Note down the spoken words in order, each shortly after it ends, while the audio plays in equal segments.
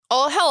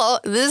all.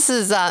 This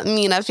is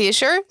Mina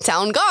Fisher,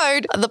 Town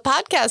Guard. The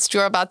podcast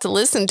you're about to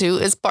listen to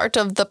is part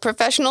of the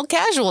Professional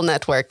Casual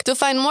Network. To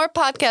find more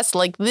podcasts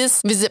like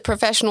this, visit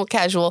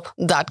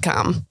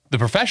professionalcasual.com. The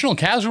Professional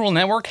Casual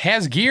Network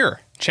has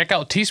gear. Check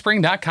out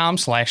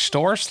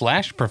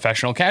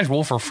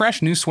teespring.com/store/professional-casual for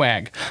fresh new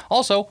swag.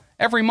 Also,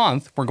 every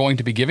month, we're going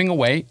to be giving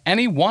away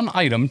any one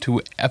item to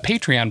a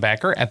Patreon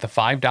backer at the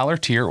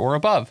 $5 tier or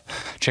above.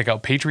 Check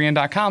out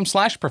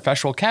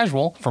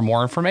patreon.com/professional-casual for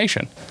more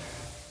information.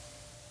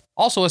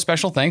 Also, a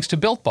special thanks to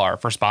Built Bar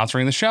for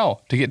sponsoring the show.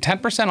 To get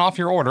 10% off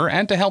your order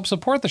and to help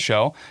support the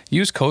show,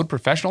 use code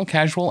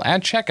PROFessionalCasual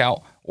at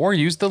checkout or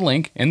use the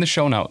link in the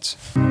show notes.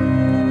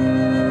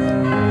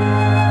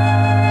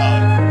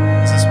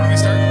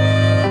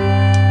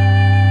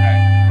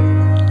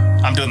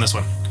 I'm doing this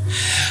one.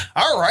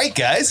 All right,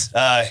 guys.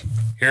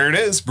 Here it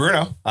is,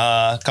 Bruno,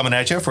 coming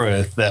at you for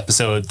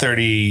episode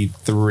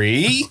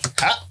 33.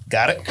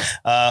 Got it.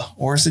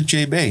 Or is it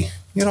JB?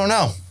 You don't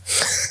know.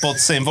 Both the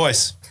same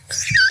voice.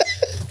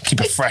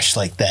 Keep it fresh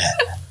like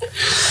that.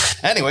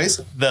 Anyways,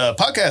 the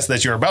podcast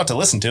that you're about to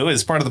listen to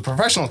is part of the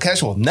Professional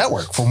Casual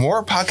Network. For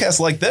more podcasts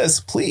like this,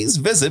 please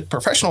visit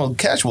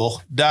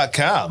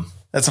professionalcasual.com.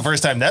 That's the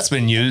first time that's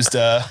been used.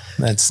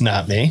 That's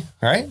not me,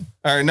 right?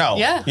 Or no?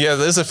 Yeah,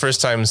 this is the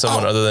first time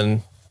someone other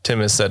than Tim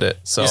has said it.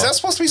 So is that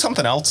supposed to be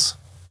something else?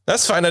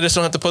 That's fine. I just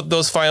don't have to put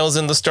those files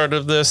in the start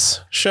of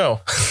this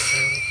show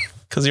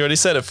because you already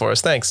said it for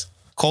us. Thanks.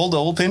 Cold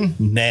open,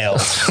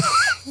 nailed.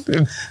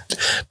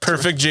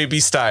 Perfect JB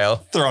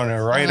style. Throwing it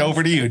right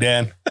over to you,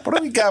 Dan. What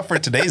do we got for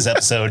today's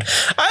episode?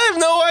 I have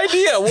no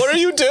idea. What are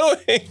you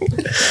doing?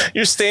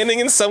 You're standing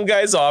in some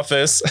guy's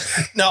office.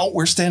 No,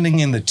 we're standing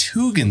in the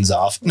Tugin's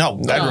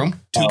bedroom.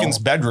 Tugin's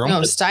bedroom.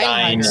 No,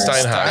 Steinhager.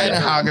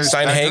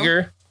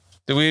 Steinhager.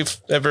 Did we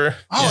ever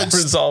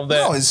resolve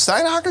that? No, is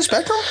Steinhager's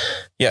bedroom?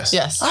 Yes.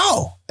 Yes.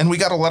 Oh, and we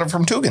got a letter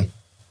from Tugin.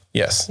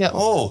 Yes. Yep.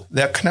 Oh,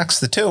 that connects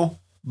the two.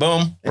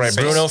 Boom. Right.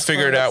 Bruno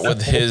figured out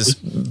with his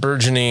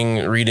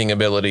burgeoning reading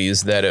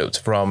abilities that it's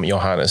from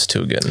Johannes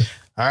Tugin.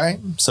 All right.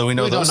 So we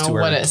know those don't two know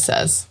are what it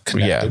says,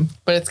 connected.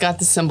 but it's got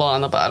the symbol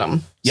on the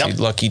bottom. Yep.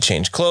 So Lucky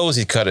changed clothes.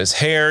 He cut his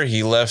hair.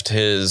 He left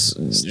his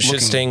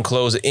shit-stained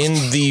clothes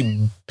in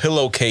the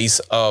pillowcase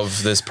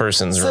of this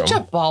person's room. Such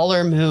a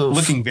baller move.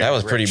 Looking very That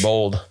was pretty rich.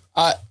 bold.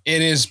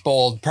 It is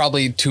bold,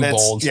 probably too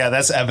bold. Yeah,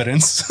 that's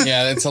evidence.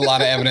 Yeah, that's a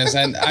lot of evidence.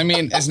 And I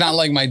mean, it's not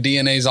like my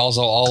DNA is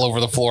also all over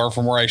the floor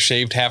from where I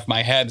shaved half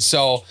my head.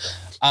 So,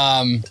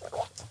 what's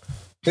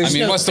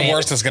the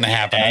worst that's going to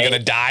happen? I'm going to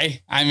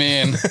die? I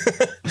mean,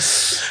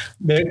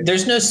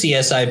 there's no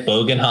CSI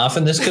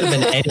Bogenhofen. This could have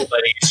been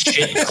anybody's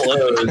shit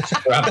clothes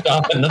dropped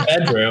off in the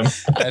bedroom.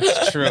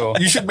 that's true.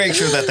 You should make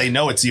sure that they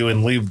know it's you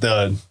and leave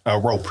the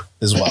rope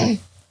as well.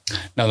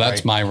 No,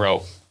 that's my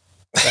rope.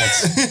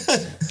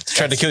 That's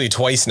Tried to kill you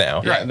twice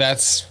now. right.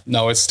 It's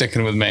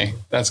sticking with me.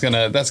 That's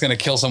gonna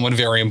kill someone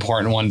very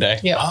important one day.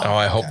 Yeah. Oh,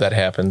 I hope that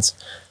happens.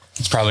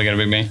 It's probably gonna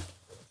be me.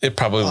 It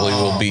probably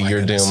will be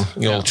your doom.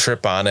 You'll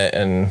trip on it,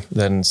 and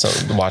then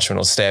the watchman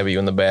will stab you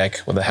in the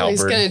back with a halberd.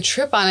 He's going to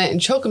trip on it and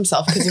choke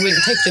himself because he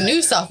wouldn't take the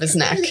noose off his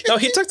neck. No,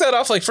 he took that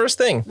off like first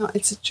thing. No,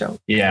 it's a joke.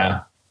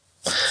 Yeah.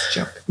 It's a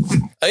joke.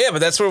 Oh, yeah, but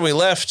that's where we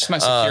left. It's my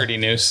security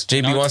noose.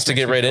 JB wants to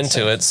get right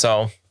into it,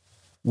 so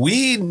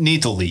We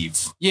need to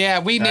leave. Yeah,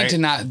 we need to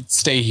not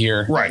stay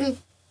here. Right.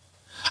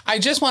 I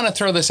just want to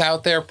throw this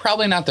out there.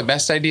 Probably not the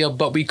best idea,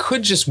 but we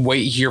could just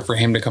wait here for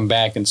him to come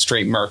back and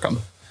straight murk him.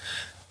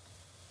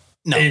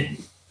 No.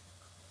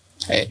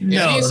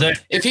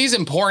 If he's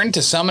important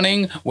to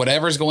summoning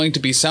whatever's going to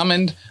be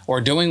summoned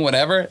or doing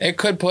whatever, it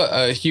could put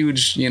a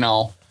huge,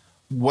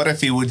 What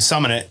if he would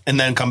summon it and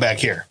then come back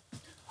here?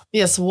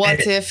 Yes,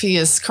 what if he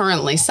is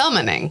currently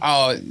summoning?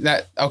 Oh,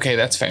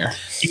 that's fair.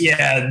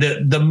 Yeah,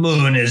 the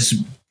moon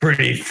is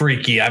pretty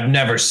freaky. I've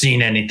never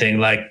seen anything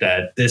like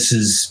that. This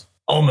is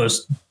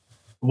almost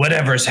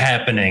whatever's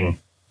happening.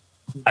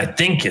 I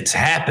think it's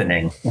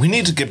happening. We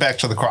need to get back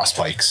to the cross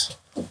pikes.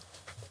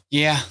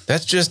 Yeah.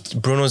 that's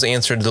just Bruno's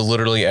answer to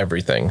literally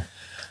everything.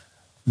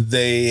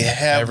 They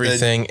have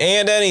Everything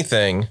and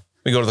anything.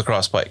 We go to the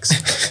cross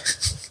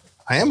pikes.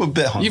 I am a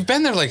bit hungry. You've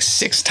been there like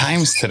 6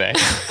 times today.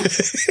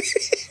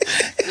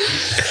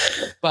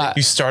 But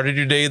You started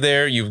your day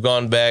there. You've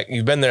gone back.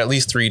 You've been there at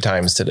least 3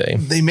 times today.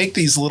 They make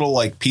these little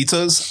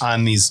pizzas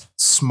on these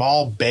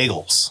small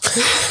bagels.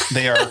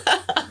 They are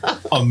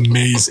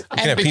amazing. You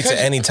can have pizza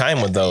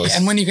anytime with those.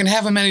 and when you can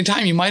have them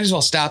anytime, you might as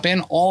well stop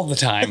in all the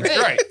time.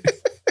 Right.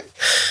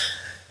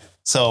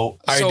 So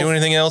Are you doing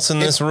anything else in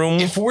this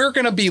room? If we're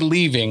going to be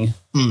leaving,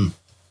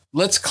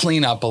 let's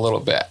clean up a little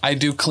bit. I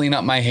do clean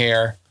up my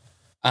hair.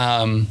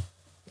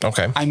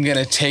 Okay. I'm going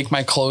to take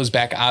my clothes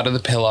back out of the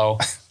pillow.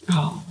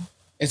 Oh.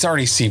 It's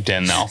already seeped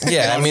in, though.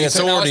 Yeah, I mean, it's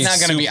already not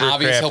going to be super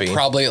obvious. crappy. He'll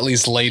probably at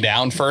least lay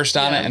down first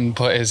on it and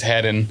put his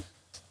head in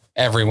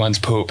everyone's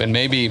poop and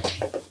maybe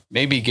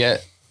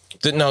get...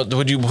 No,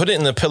 would you put it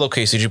in the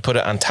pillowcase? Did you put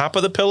it on top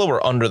of the pillow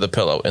or under the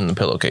pillow in the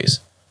pillowcase?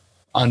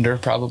 Under,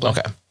 probably.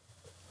 Okay.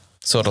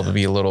 So it'll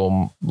be a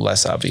little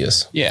less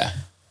obvious. Yeah.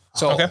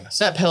 So Okay.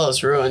 So that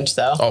pillow's ruined,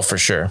 though. Oh, for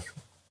sure.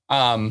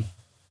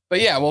 but But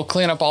yeah, we'll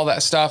clean up all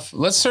that stuff.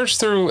 Let's search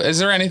through. Is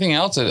there anything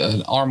else?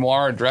 An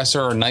armoire, a dresser,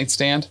 or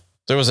nightstand?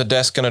 There was a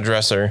desk and a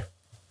dresser.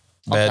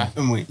 Bed.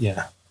 Okay. And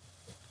yeah.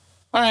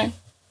 All right.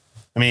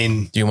 I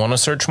mean, Do you want to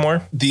search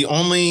more? the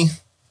only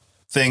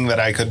thing that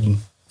I could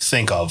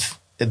think of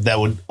that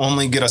would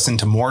only get us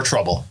into more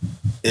trouble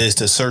is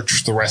to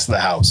search the rest of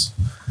the house.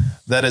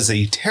 That is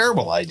a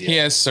terrible idea. He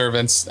has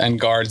servants and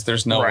guards.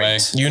 There's no Right. way.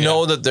 You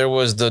know that there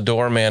was the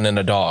doorman and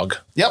a dog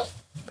Yep.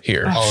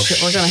 here. Oh,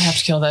 shit, we're gonna have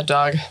to kill that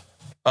dog.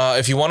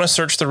 If you want to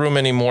search the room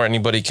anymore,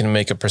 anybody can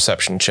make a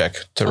perception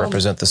check to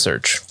represent the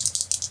search.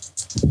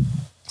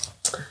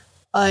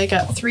 I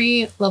got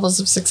 3 levels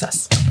of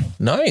success.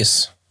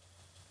 Nice.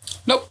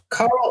 Nope.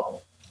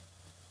 Carl's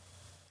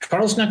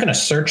not going to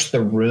search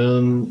the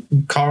room.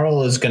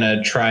 Carl is going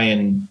to try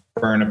and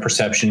burn a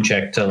perception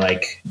check to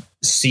like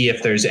see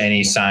if there's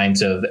any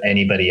signs of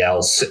anybody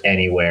else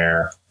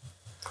anywhere.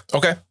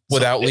 Okay.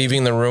 Without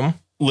leaving the room.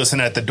 Listen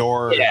at the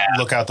door. Yeah.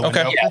 Look out the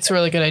Okay. window. That's a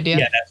really good idea.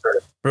 Yeah, that's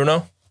right.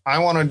 Bruno? I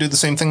want to do the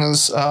same thing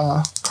as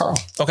Carl.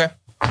 Okay.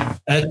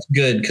 That's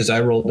good because I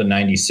rolled a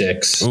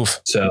 96. Oof.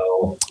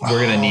 So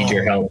we're going to need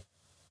your help.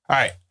 All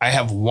right. I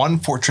have 1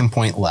 fortune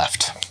point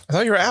left. I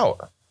thought you were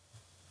out.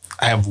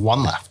 I have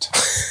 1 left.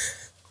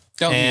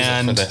 Don't use it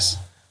And- for this.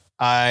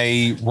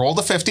 I rolled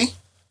a 50.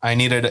 I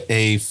needed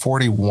a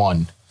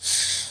 41.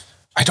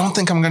 I don't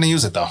think I'm going to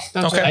use it though.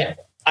 Don't Okay. do it.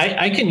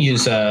 I can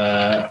use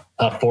a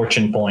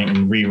fortune point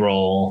and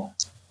re-roll.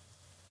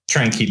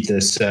 Try and keep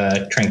this.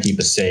 Try and keep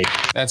us safe.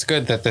 That's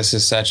good that this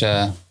is such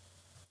a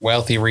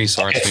wealthy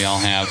resource we all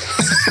have.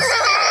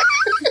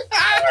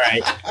 All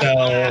right.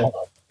 So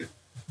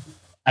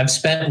I've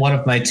spent one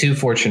of my 2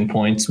 fortune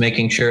points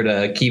making sure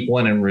to keep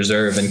one in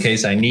reserve in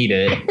case I need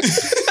it.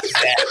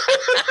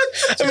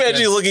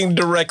 Imagine you looking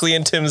directly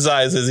in Tim's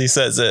eyes as he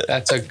says it.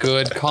 That's a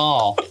good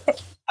call.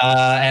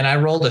 And I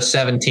rolled a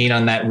 17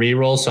 on that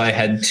reroll, so I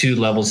had 2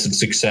 levels of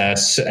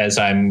success as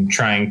I'm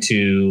trying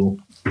to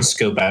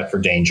scope out for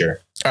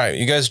danger. All right.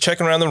 You guys are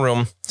checking around the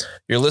room.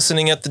 You're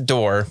listening at the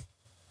door,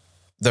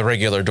 the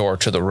regular door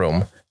to the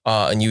room.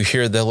 And you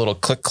hear the little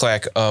click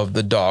clack of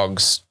the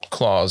dog's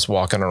claws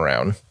walking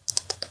around.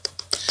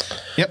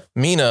 Yep.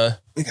 Mina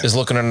is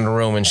looking in the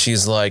room and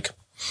she's like,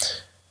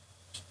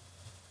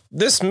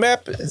 this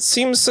map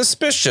seems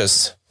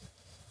suspicious.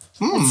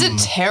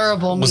 It's a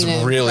terrible Was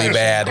meaning really version.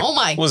 bad. Oh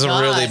my god. Was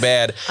really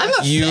bad. I'm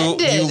You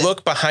offended.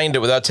 look behind it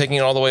without taking it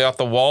all the way off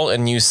the wall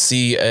and you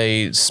see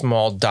a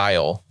small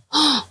dial.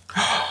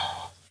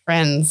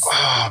 Friends,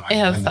 Oh, I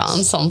have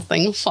found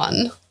something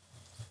fun.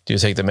 Do you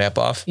take the map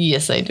off?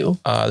 Yes, I do.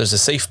 There's a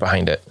safe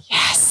behind it.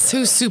 Yes.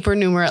 Who's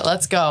supernumerate?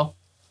 Let's go.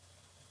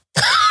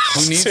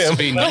 Who needs Tim. to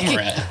be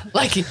numerate?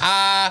 Lucky.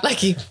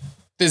 Lucky.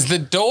 Is the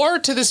door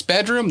to this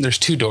bedroom? There's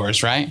 2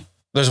 doors, right?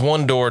 There's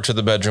one door to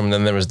the bedroom,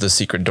 then there was the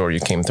secret door you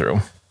came through.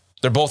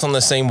 They're both on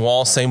the same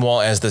wall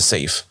as the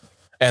safe.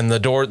 And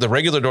the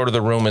regular door to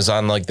the room is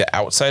on like the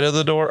outside of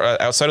the door,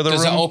 outside of the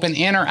Does room. it open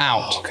in or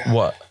out?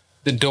 What?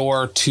 The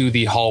door to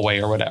the hallway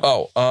or whatever.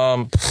 Oh,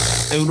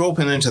 It would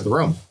open into the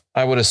room.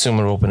 I would assume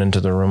it would open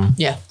into the room.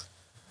 Yeah.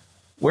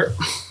 Where?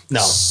 No.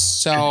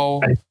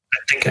 So I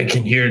think I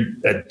can hear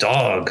a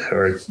dog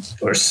or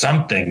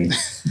something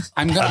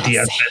I'm at gonna the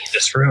outside of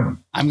this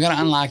room.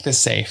 unlock this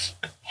safe.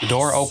 The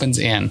door opens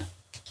in.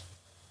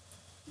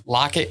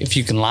 Lock it if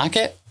you can lock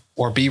it,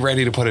 or be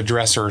ready to put a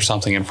dresser or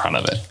something in front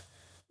of it.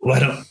 Why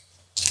don't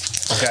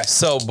Okay.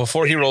 So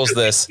before he rolls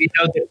this,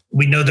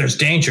 we know there's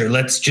danger?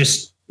 Let's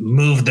just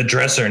move the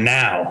dresser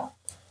now.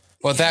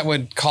 Well, that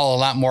would call a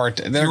lot more.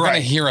 They're going right.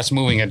 to hear us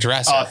moving a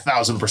dresser.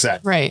 1,000%.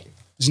 Right.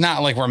 It's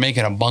not like we're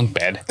making a bunk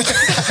bed.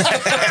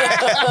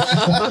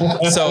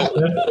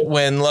 so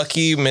when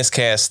Lucky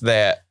miscast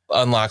that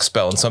unlock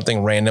spell and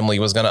something randomly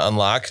was going to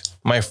unlock,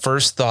 my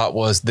first thought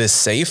was this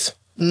safe.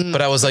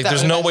 But I was like, that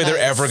there's would've no been way they're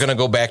nice. ever going to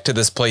go back to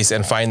this place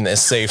and find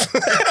this safe.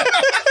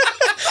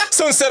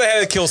 So instead I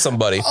had to kill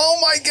somebody. Oh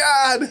my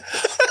God.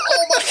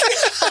 Oh my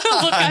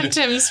God. Look on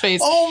Tim's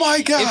face. Oh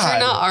my God. If you're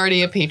not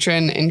already a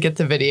patron and get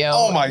the video,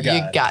 Oh my you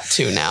God. got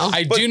to now.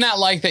 I do not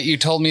like that you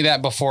told me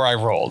that before I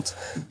rolled,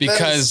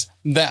 because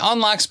the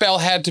unlock spell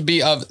had to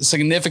be of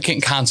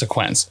significant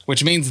consequence,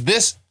 which means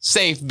this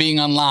safe being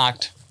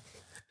unlocked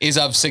is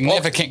of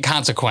significant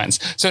consequence.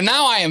 So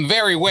now I am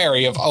very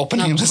wary of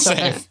opening the Just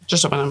open it. safe.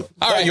 Just open it.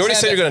 All right, You already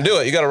said you're going to do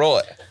it. You got to roll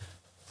it.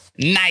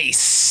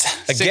 Nice.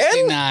 Again?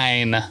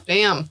 69.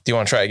 Damn. Do you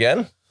want to try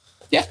again?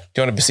 Yeah. Do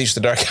you want to beseech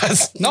the dark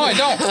gods? No, I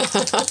don't.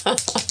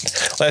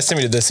 Last time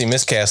you did this, he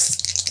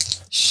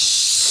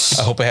miscast.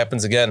 I hope it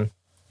happens again.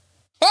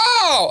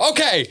 Oh,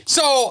 okay.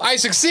 So I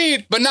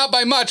succeed, but not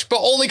by much, but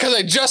only because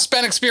I just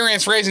spent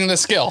experience raising the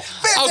skill.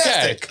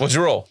 Fantastic. What'd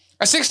you roll?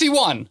 A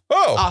 61.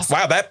 Oh, Awesome.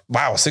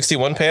 wow,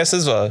 61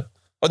 passes.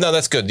 Oh no,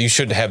 that's good. You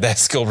should have that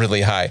skill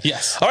really high.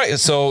 Yes. All right.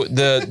 So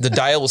the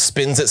dial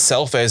spins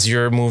itself as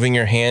you're moving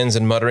your hands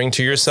and muttering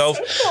to yourself.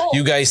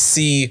 You guys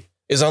see,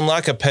 is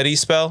unlock a petty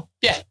spell?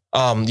 Yeah.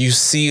 You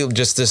see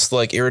just this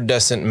like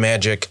iridescent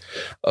magic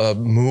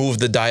move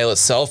the dial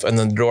itself, and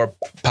then the door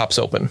pops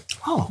open.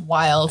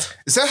 Wild.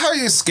 Is that how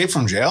you escape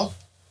from jail?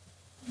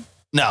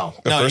 No,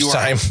 first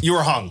time. You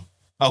were hung.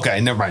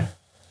 Okay, never mind.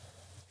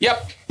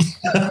 Yep.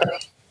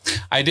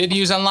 I did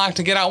use unlock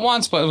to get out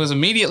once, but it was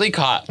immediately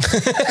caught.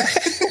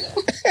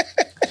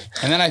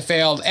 And then I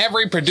failed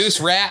every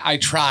produce rat I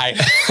tried.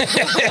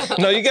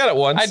 No, you got it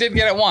once. I did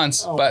get it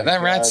once, but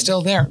that rat's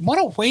still there. What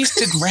a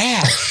wasted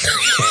rat.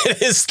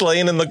 It is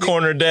laying in the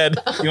corner dead.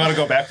 You want to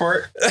go back for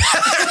it?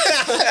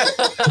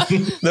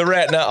 The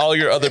rat, not all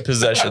your other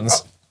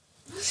possessions.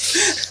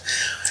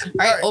 All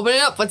right, open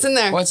it up. What's in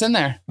there? What's in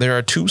there? There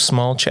are 2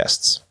 small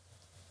chests.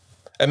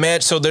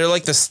 Imagine, so they're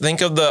like this.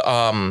 Think of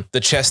the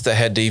chest that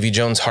had Davy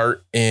Jones'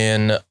 heart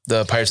in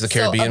the Pirates of the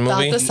Caribbean about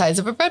movie. the size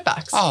of a bread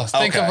box. Oh,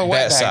 think of a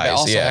wet That bag that size,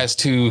 also yeah. has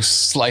 2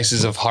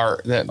 slices of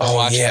heart that the Oh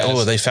watch yeah. has.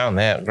 Oh, they found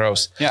that.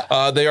 Gross.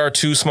 Yeah. They are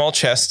 2 small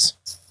chests.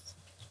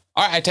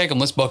 All right, I take them.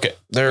 Let's book it.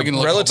 They're We can look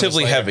over this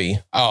relatively later. heavy.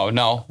 Oh,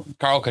 no.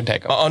 Carl can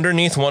take them.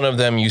 Underneath one of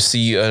them, you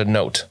see a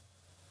note.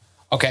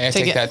 Okay, I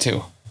Take take it. that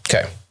too.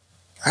 Okay.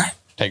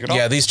 Take it all.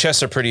 Yeah, these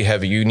chests are pretty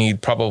heavy. You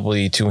need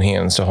probably 2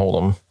 hands to hold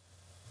them.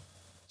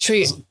 Should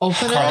we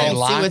open it Are they and see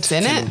locked? what's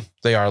in it?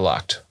 They are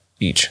locked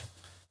each.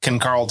 Can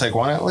Carl take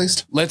one at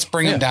least? Let's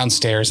bring them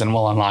downstairs and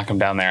we'll unlock them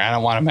down there. I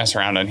don't want to mess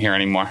around in here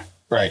anymore.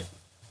 Right.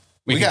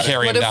 We can got it.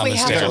 carry What them if down we the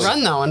have stairs. to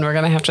run, though, and we're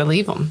going to have to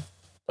leave them?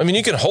 I mean,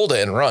 you can hold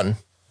it and run.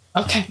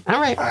 Okay. All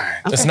right.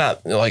 It's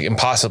not like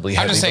impossibly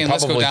heavy. I'm just saying, but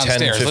let's go probably 10,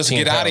 downstairs. 15 Let's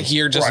get out of pounds.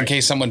 here just in Right.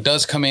 case someone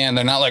does come in.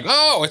 They're not like,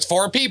 oh, it's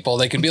 4 people.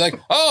 They can be like,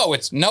 oh,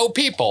 it's no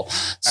people.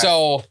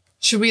 So,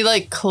 Should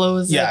we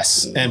close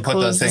Yes, it? and put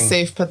close the thing-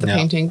 safe, put the Yeah.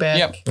 painting back?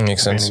 yep.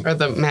 Makes sense. Or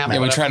the map. Yeah, we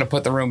whatever. try to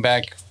put the room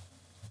back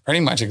pretty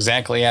much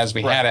exactly as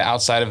we had it,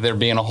 outside of there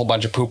being a whole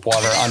bunch of poop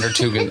water under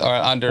or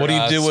under. What do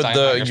you do with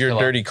Steinhager's your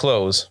pillow. dirty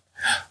clothes?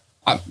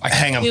 I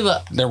Hang them. Hey,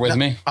 look. They're with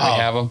me. We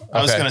have them.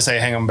 I was Okay. going to say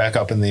hang them back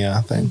up in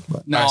the thing.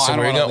 But No, All right, so I don't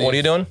where you wanna go- what are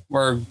you doing?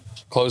 We're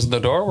closing the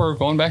door. We're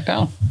going back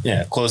down.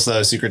 yeah, close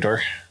the secret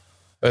door.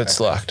 It's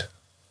locked.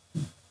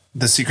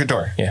 The secret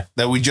door. Yeah.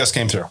 That we just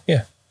came through.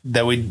 Yeah.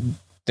 That we.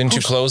 Didn't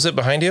you close it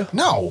behind you?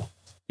 No.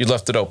 You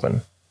left it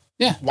open.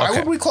 Yeah. Why Okay.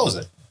 would we close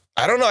it?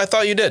 I don't know. I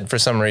thought you did for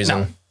some reason.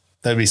 No.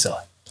 That'd be silly.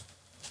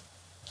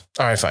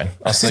 All right, fine.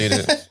 I'll say you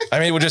did. I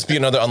mean, it would just be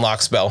another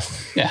unlock spell.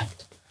 Yeah.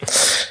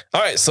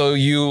 All right, so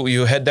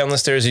you head down the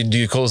stairs. Do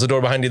you close the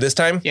door behind you this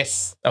time?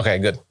 Yes. Okay,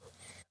 good.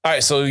 All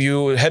right, so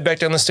you head back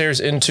down the stairs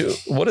into,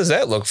 what does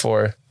that look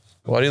for?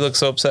 Why do you look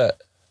so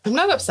upset? I'm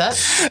not upset.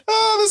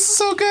 Oh, this is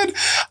so good.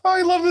 Oh,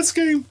 I love this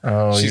game.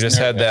 Oh, you She's just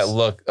had that nervous.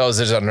 look. Oh, is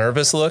it a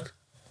nervous look?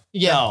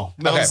 Yeah. No,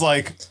 that Okay. was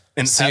like.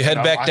 So you head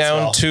back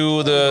down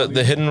to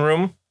the hidden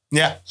room.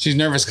 Yeah. She's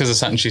nervous because of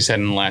something she said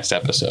in the last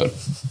episode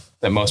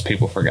that most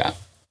people forgot,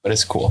 but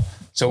it's cool.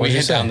 So we What'd you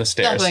head down say? the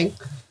stairs. Nothing.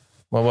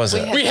 What was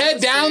it? We head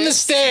down the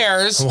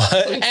stairs. What?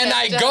 And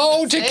I Down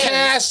go the to stairs.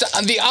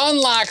 cast the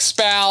unlock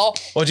spell.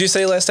 What'd you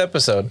say last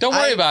episode? Don't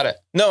worry about it.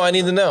 No, I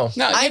need to know.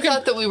 No, I you can.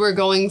 thought that we were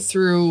going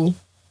through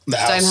The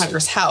house.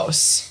 Steinhager's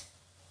house.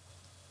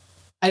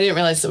 I didn't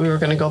realize that we were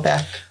going to go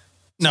back.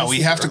 No,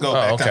 we have to go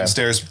back okay.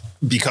 downstairs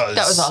because.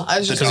 That was all. I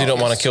was just- the Because you don't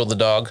dog want is- to kill the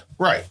dog.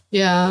 Right.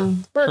 Yeah.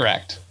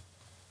 Correct.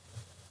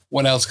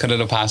 What else could it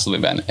have possibly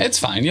been? It's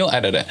fine. You'll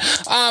edit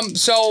it.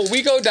 So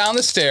we go down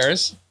the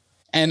stairs,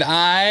 and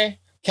I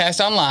cast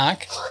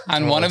unlock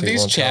on one of he these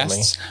won't tell me.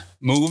 chests.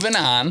 Moving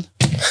on.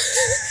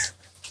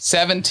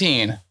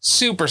 17.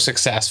 Super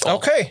successful.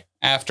 Okay.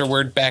 After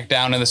we're back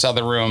down in this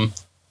other room,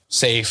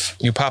 safe.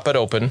 You pop it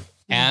open.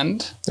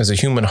 And There's a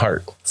human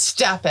heart.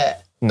 Stop it.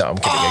 No, I'm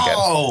kidding again.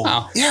 Oh.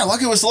 Oh. Yeah,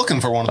 Lucky was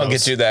looking for one of I'll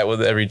those. get you that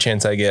with every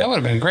chance I get. that would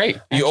have been great.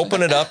 You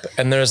open it up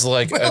and there's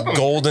like a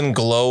golden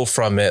glow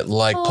from it,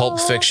 like Pulp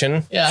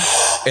Fiction. Yeah.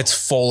 It's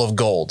full of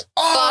gold,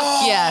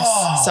 Fuck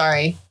yes.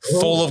 Sorry.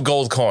 full of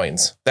gold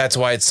coins. That's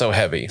why it's so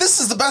heavy. This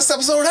is the best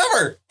episode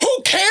ever.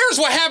 Who cares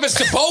what happens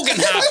to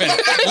Bogenhafen?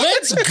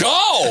 Let's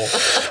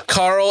go.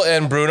 Carl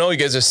and Bruno, you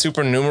guys are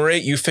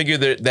supernumerate. You figure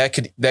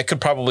that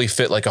could probably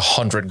fit like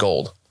 100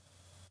 gold.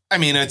 I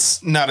mean,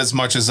 it's not as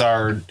much as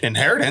our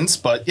inheritance,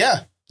 but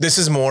yeah. This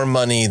is more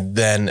money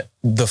than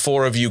the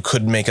 4 of you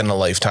could make in a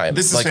lifetime.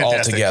 This is like all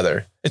fantastic.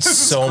 together. It's This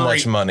is so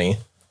much great. money.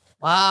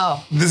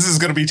 Wow. This is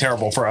going to be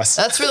terrible for us.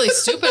 That's really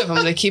stupid of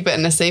him to keep it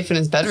in a safe in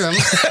his bedroom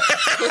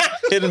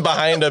Hidden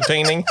behind a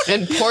painting.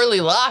 and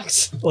poorly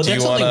locked. Well, Do you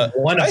that's only want to?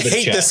 one of I the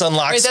hate chests. this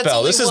unlock Wait, that's spell.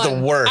 only This is the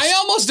one. worst. I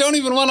almost don't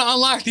even want to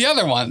unlock the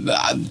other one.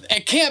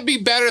 It can't be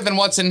better than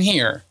what's in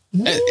here.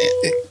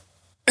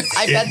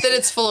 I bet that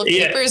it's full of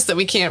Yeah. papers that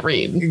we can't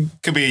read.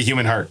 Could be a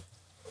human heart.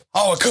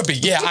 Oh, it could be.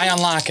 Yeah, I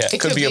unlock it. It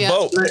Could be a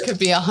boat. It could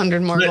be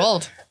 100 more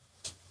gold.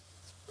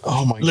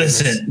 Oh my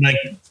goodness. Listen, like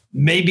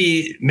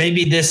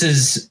maybe this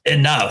is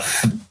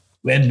enough,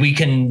 and we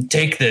can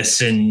take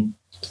this and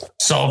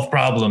solve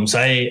problems.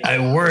 I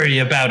worry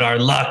about our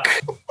luck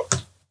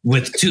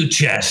with 2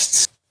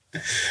 chests.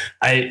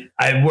 I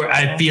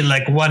feel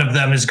like one of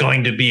them is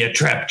going to be a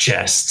trap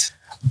chest.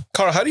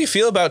 Carl, how do you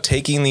feel about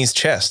taking these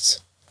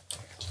chests?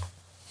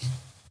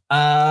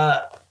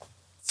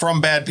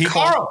 From bad people.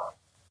 Carl,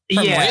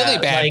 From yeah, really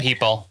bad like,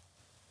 people.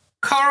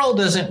 Carl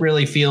doesn't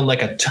really feel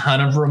like a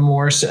ton of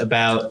remorse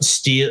about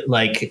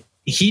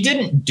he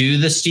didn't do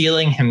the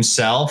stealing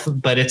himself,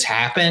 but it's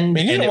happened.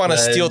 You didn't want to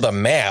steal the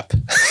map.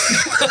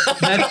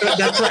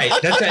 That's right.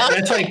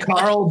 That's right.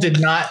 Carl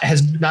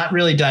has not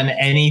really done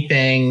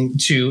anything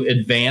to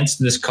advance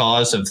this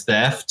cause of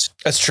theft.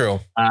 That's true.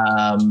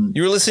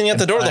 You were listening at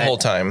the door the whole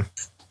time.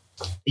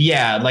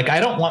 Yeah, like I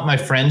don't want my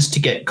friends to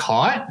get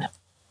caught,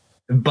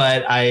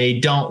 but I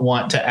don't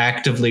want to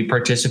actively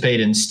participate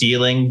in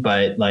stealing.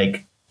 But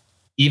like,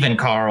 even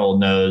Carl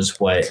knows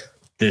what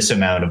this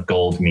amount of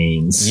gold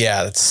means.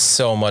 Yeah, that's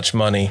so much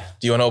money.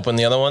 Do you want to open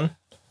the other one?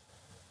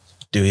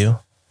 Do you?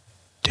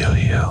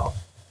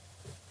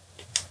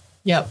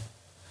 Yep.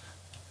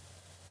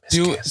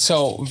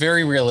 So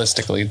very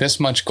realistically, this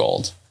much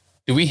gold,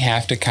 do we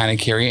have to kind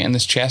of carry it in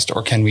this chest,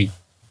 or can we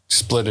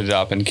split it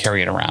up and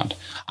carry it around?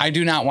 I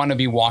do not want to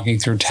be walking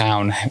through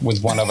town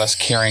with one of us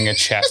carrying a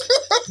chest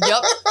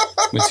Yep.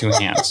 with two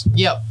hands.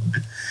 Yep.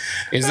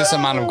 Is this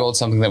amount of gold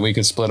something that we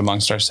could split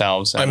amongst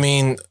ourselves? I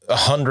mean,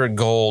 100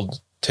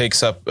 gold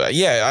takes up.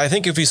 I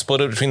think if you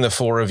split it between the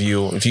four of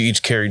you, if you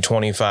each carry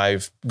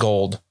 25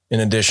 gold in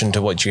addition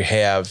to what you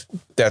have,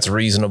 that's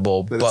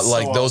reasonable. But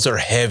like those are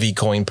heavy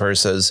coin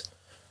purses.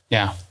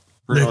 Yeah.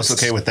 Bruno's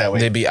okay with that way.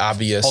 They'd be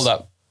obvious. Hold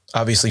up.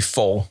 Obviously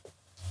full.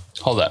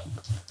 Hold up.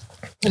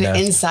 Put Yeah.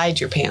 it inside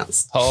your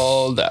pants.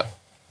 Hold up.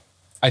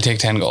 I take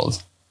 10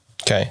 gold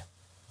Okay.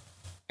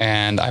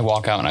 and I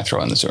walk out and I throw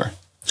it in the sewer.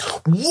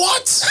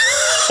 What?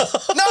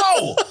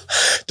 No!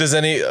 Does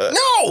any?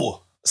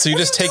 No! So you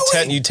just take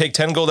 10. You take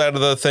 10 gold out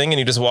of the thing and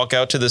you just walk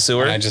out to the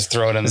sewer. And I just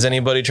throw it in. Does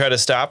anybody try to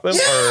stop him,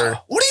 Yeah! or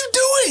What are you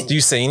doing? do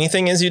you say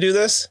anything as you do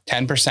this?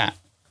 10%.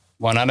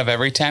 1 out of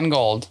every 10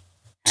 gold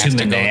has To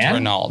to go to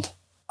Manan? Renald.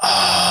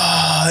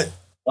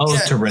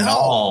 To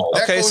Renald.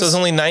 That Okay, so goes- it's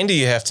only 90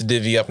 you have to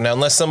divvy up now,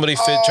 unless somebody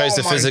tries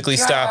to my physically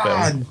stop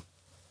him. God.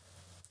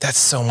 That's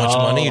so much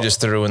money you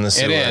just threw in the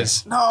sewer. It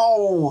is,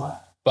 No.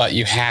 but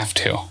you have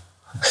to.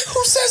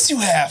 Who says you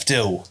have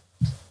to?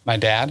 My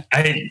dad?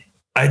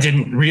 I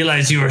didn't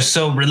realize you were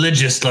so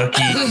religious,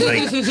 Lucky.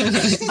 Like,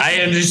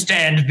 I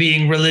understand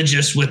being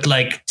religious with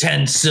like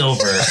 10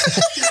 silver.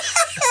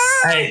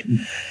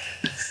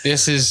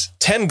 This is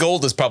 10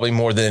 gold is probably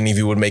more than any of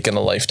you would make in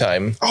a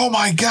lifetime. Oh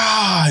my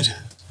God.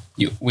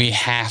 we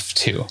have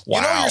to.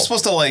 You know you're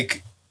supposed to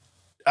like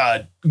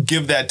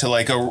give that to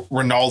like a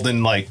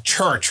Ronaldan like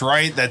church,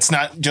 right? That's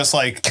not just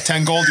like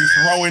 10 gold you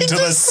throw into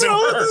the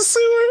sewer.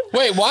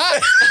 Wait,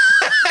 what?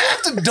 You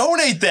have to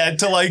donate that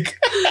to like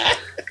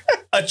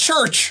a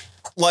church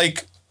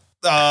like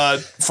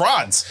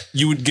Franz.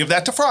 You would give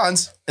that to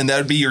Franz and that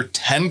would be your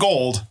 10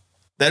 gold.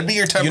 That'd be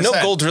your 10%. You know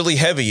gold's really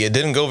heavy. It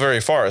didn't go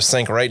very far. It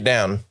sank right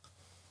down.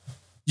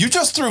 You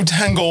just threw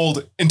 10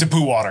 gold into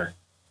poo water.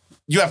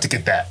 You have to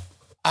get that.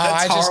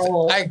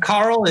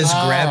 Carl is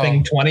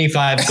grabbing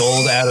 25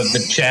 gold out of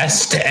the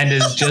chest and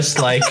is just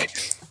like,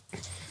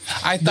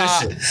 I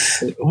thought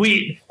listen,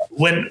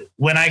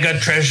 when I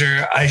got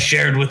treasure, I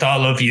shared with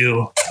all of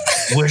you.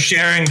 We're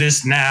sharing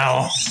this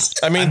now.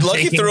 I mean, I'm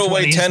Lucky taking threw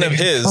away 10 of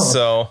 26. his,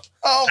 so.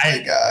 Oh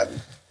my God.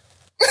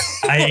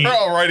 We're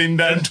all writing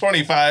down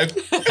 25.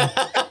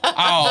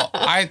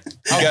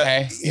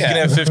 okay. You can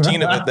have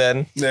 15 of it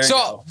then. There you So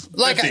go.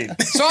 like 15.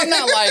 so I'm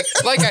not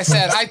like I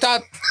said, I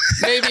thought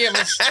maybe it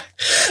was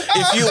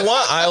If you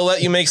want, I'll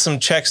let you make some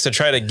checks to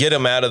try to get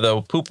him out of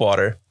the poop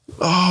water.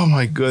 Oh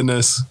my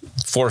goodness.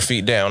 4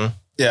 feet down.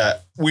 Yeah,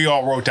 we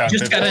all wrote down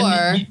Just 50,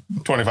 got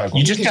 25.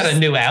 you just got a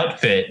new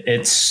outfit.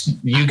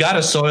 You got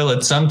to soil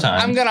it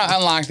sometime. I'm gonna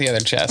unlock the other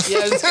chest. Yeah,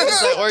 I was gonna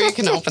say, or you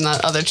can open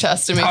that other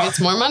chest and maybe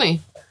it's more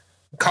money.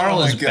 Carl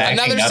Oh my is God. backing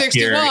Another up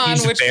 61, here.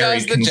 He's which very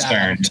does the job.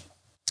 concerned.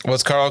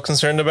 What's Carl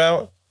concerned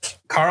about?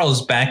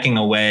 Carl's backing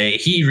away.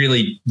 He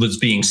really was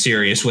being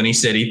serious when he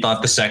said he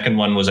thought the second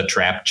one was a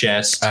trap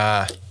chest.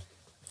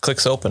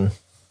 Clicks open.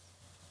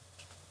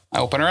 I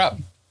open her up.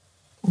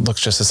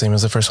 Looks just the same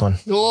as the first one.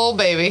 Oh,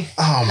 baby.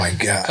 Oh my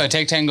God. So I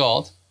take 10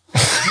 gold.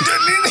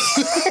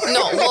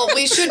 No, well,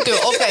 we should do.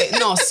 Okay,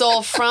 no.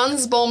 So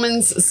Franz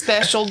Bowman's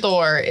special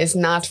door is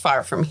not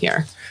far from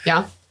here.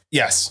 Yeah.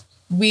 Yes.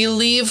 We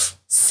leave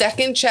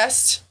second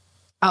chest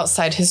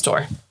outside his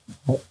door.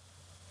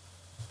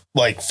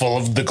 Like full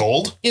of the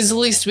gold. Is the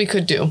least we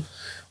could do.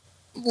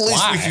 The least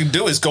Why? we can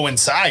do is go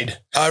inside.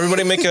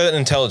 Everybody make an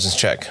intelligence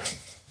check.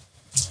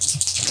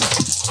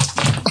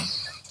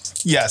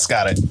 Yes,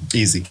 got it.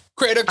 Easy.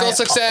 Critical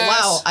success.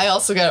 Wow, I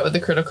also got it with a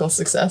critical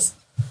success.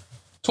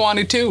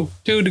 22.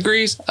 2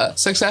 degrees,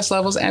 success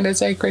levels, and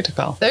it's a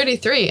critical.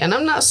 33, and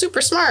I'm not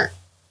super smart.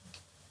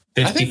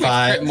 I think we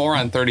 55. crit more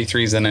on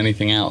 33s than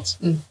anything else.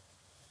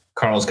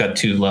 Carl's got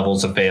 2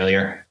 levels of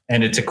failure,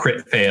 and it's a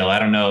crit fail. I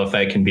don't know if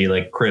I can be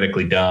like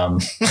critically dumb.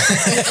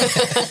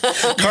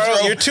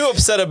 Carl, you're too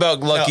upset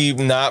about Lucky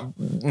not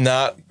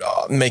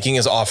making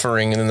his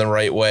offering in the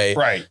right way,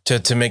 Right.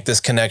 To make this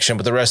connection.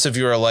 But the rest of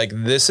you are like,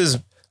 this is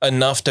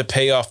enough to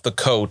pay off the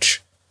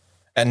coach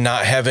and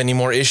not have any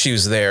more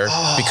issues there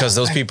because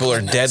those people are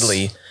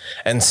deadly,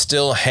 and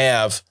still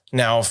have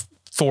now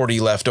 40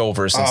 left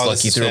over since Oh, this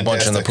Lucky is threw a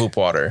bunch in the fantastic. poop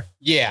water,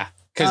 Yeah.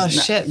 Oh,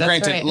 shit, that's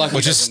Granted, right. Lucky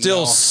which is doesn't still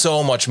know-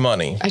 so much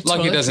money. I Lucky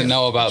totally doesn't forgot.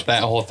 know about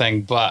that whole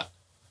thing, but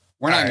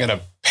We're not going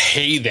to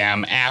pay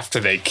them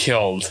after they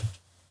killed.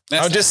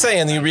 I'm just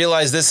saying, you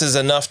realize this is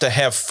enough to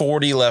have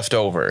 40 left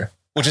over,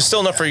 which is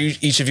still enough for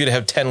each of you to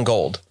have 10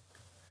 gold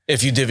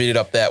if you divvy it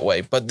up that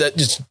way. But that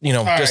just,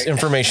 just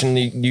information,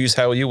 you use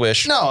how you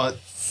wish. No,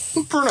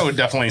 Bruno would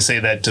definitely say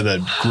that to the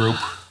group,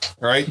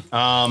 right?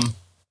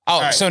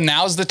 So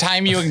now's the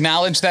time you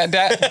acknowledge that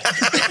debt?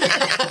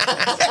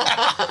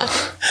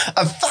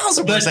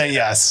 1,000%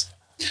 yes.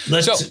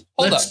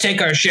 Let's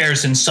take our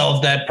shares and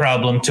solve that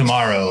problem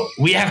tomorrow.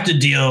 We have to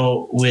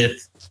deal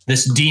with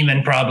this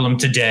demon problem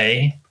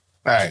today.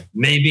 All right.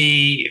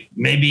 Maybe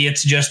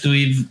it's just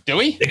we've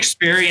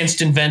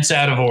experienced events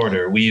out of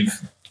order. We've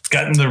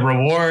gotten the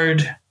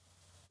reward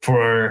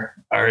for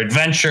our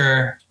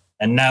adventure,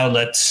 and now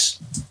let's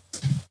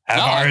have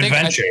our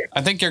adventure.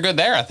 I think you're good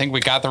there. I think we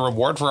got the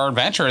reward for our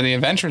adventure, and the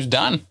adventure's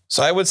done.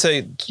 So I would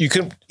say you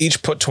could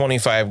each put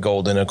 25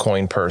 gold in a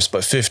coin purse,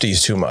 but 50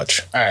 is too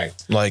much. All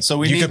right.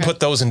 So you could put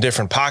those in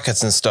different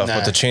pockets and stuff,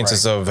 but the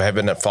chances of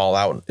having it fall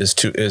out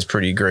is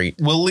pretty great.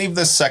 We'll leave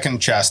the second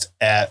chest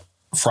at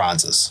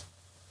Franz's.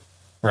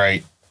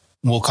 Right.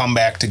 We'll come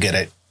back to get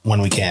it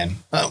when we can.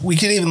 We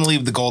could even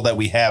leave the gold that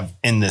we have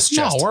in this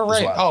chest. No, we're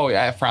right. Well. Oh,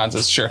 yeah, at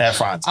Franz's, sure. At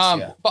Franz's,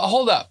 yeah. But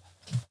hold up.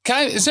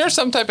 Is there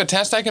some type of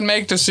test I can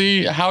make to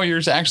see how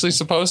you're actually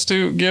supposed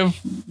to give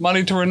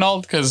money to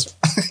Renault? Because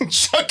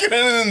chuck it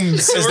in.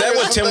 Is that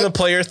what Tim the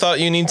player thought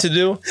you need to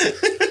do?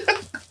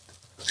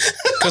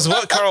 Because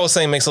what Carl was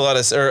saying makes a lot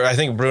of, or I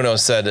think Bruno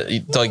said,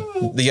 like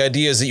the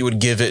idea is that you would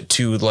give it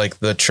to like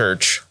the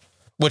church,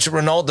 which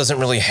Renault doesn't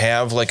really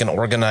have like an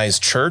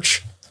organized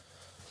church.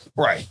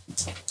 Right.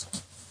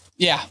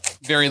 Yeah,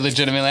 very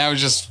legitimately. I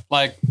was just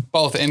like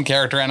both in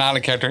character and out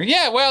of character.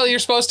 Yeah, well, you're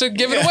supposed to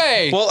give it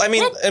away. Well, I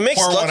mean, it makes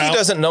Lucky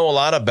doesn't know a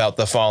lot about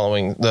the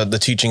the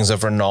teachings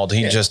of Renault.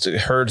 He just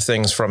heard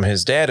things from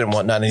his dad and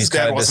whatnot, and he's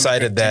kind of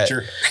decided that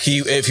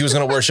if he was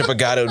going to worship a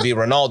god, it would be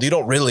Renault. You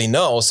don't really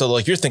know, so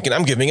like you're thinking,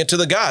 I'm giving it to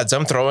the gods.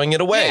 I'm throwing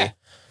it away.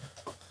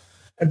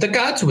 Yeah. The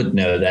gods would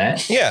know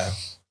that. Yeah.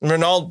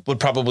 Renault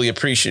would probably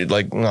appreciate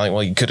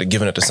well, you could have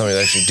given it to somebody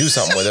that actually do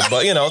something with it,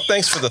 but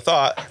thanks for the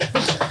thought.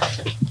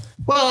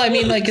 Well, I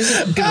mean, like,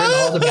 isn't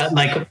Renault about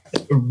like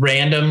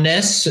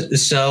randomness?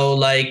 So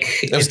like,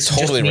 it's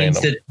totally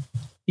random.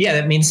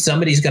 That means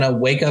somebody's going to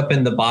wake up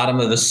in the bottom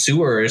of the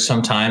sewer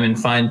sometime and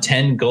find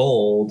 10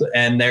 gold.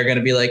 And they're going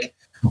to be like,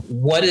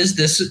 what is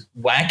this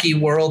wacky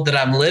world that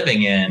I'm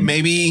living in?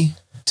 Maybe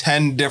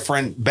 10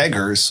 different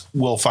beggars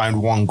will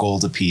find 1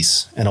 gold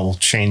apiece and it'll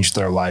change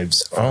their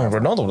lives. Oh,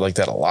 Ronaldo would like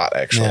that a lot,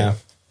 actually. Yeah.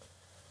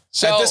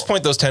 So at this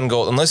point, those 10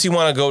 gold, unless you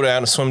want to go down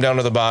and swim down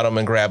to the bottom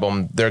and grab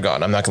them, they're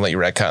gone. I'm not going to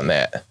let you retcon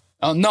that.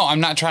 Oh, no, I'm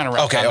not trying to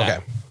retcon that.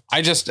 Okay.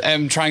 I just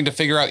am trying to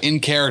figure out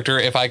in character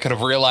if I could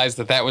have realized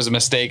that was a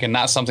mistake and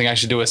not something I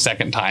should do a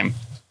second time.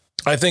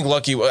 I think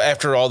Lucky,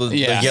 after all the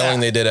yelling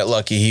they did at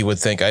Lucky, he would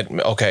think,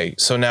 okay,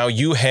 so now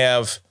you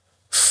have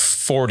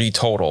 40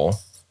 total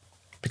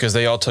because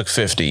they all took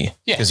 50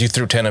 because you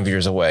threw 10 of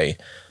yours away.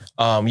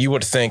 You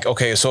would think,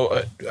 okay,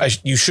 so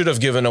you should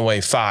have given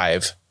away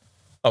 5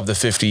 of the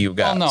 50 you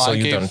got. Well, no, so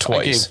you've done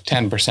twice. I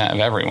gave 10% of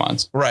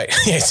everyone's. Right.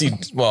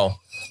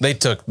 They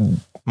took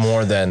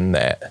more than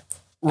that.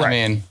 Right. I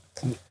mean,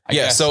 I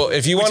guess, so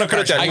if you want to put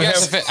it down, I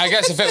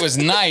guess if it was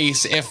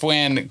nice, if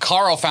when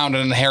Carl found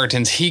an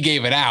inheritance, he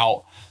gave it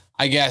out,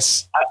 I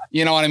guess,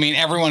 you know what I mean?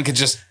 Everyone could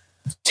just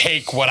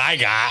take what I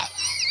got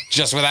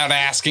just without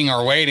asking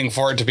or waiting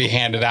for it to be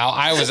handed out.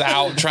 I was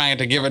out trying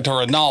to give it to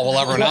Renault while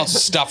everyone else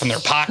was stuffing their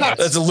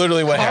pockets. That's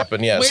literally what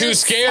happened, yes. Too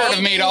scared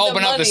of me to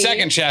open up the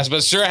second chest,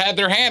 but sure had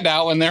their hand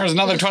out when there was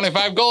another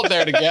 25 gold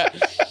there to get.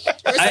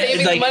 We're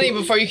saving the money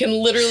before you can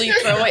literally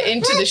throw it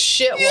into the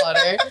shit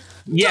water.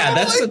 Yeah,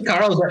 that's what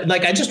Carl's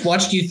like. I just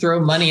watched you throw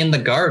money in the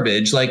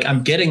garbage. Like,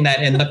 I'm getting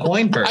that in the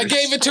coin purse. I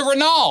gave it to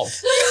Renault.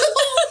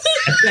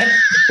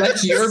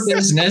 That's your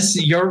business,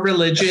 your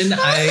religion.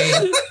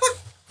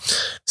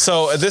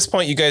 So at this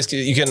point, you guys,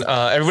 you can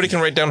everybody can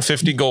write down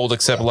 50 gold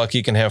except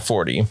Lucky can have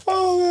 40.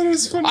 Oh, that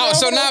is phenomenal. Oh,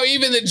 so now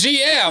even the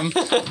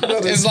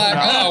GM is like,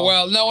 oh,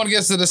 well, no one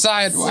gets to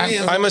decide.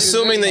 I'm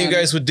assuming that you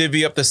guys would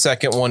divvy up the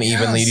second one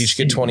evenly. You'd each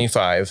get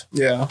 25.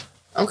 Yeah.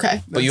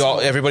 Okay. But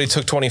everybody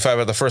took 25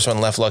 of the first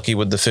one, left Lucky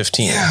with the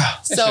 15. Yeah.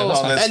 So,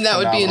 and that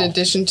would be in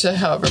addition to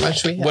however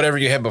much we had. Whatever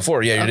you had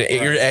before. Yeah,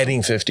 you're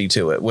adding 50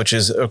 to it, which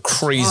is a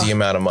crazy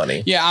amount of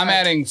money. Yeah, I'm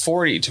adding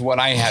 40 to what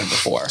I had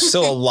before.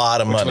 Still a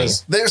lot of money.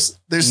 There's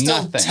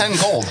still nothing. 10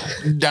 gold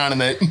down in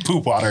the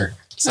poop water.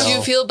 So. Do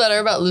you feel better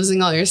about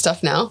losing all your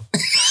stuff now?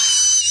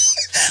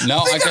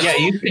 No, because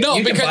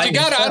you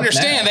got to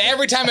understand now. that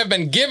every time I've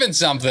been given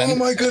something, oh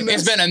my goodness,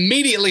 it's been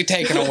immediately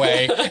taken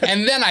away,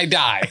 and then I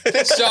die.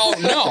 So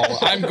no,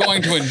 I'm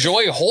going to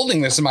enjoy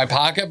holding this in my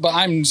pocket, but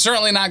I'm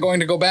certainly not going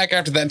to go back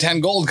after that 10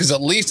 gold because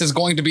at least it's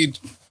going to be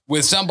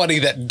with somebody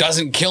that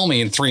doesn't kill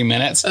me in 3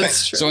 minutes.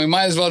 That's true. So we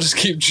might as well just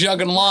keep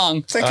chugging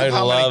along. Think of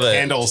how many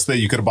candles that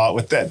you could have bought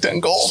with that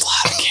 10 gold.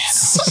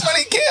 So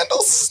many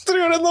candles.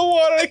 Threw it in the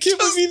water. I can't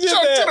believe you did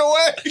Chucked that. it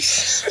away.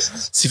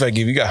 See if I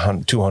give you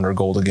got 200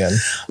 gold again.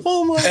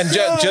 Oh my And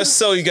just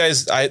so you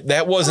guys,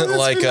 that wasn't that's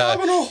like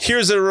phenomenal.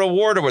 here's a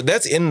reward award.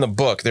 That's in the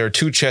book. There are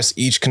 2 chests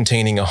each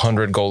containing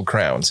 100 gold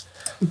crowns.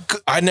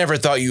 I never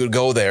thought you would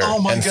go there Oh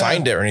my and God.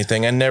 find it or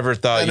anything. I never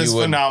thought That is you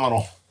would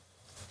phenomenal.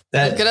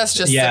 That, Look at us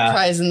just yeah.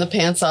 surprising the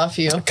pants off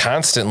you.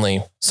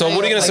 constantly. So what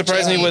are you going to like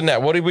surprise me Joey. with now?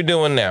 What are we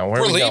doing now?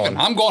 Where We're are we leaving. going?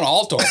 I'm going to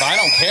Altdorf. I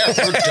don't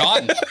care. We're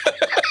done.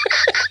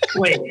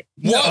 Wait.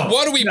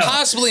 What do we no.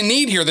 possibly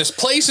need here? This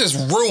place is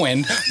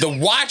ruined. The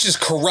watch is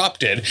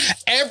corrupted.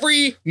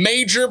 Every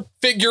major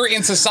figure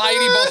in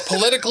society, both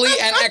politically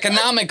and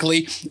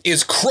economically,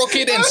 is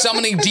crooked and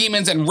summoning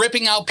demons and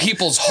ripping out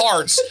people's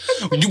hearts.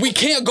 We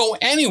can't go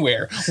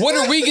anywhere. What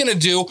are we going to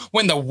do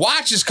when the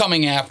watch is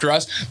coming after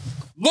us?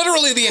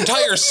 Literally, the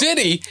entire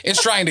city is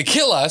trying to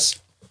kill us.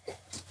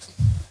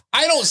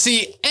 I don't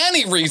see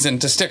any reason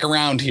to stick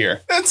around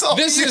here. That's all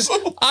This you. is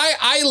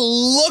I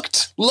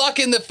looked Luck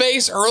in the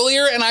face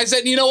earlier and I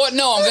said, you know what?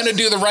 No, I'm gonna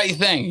do the right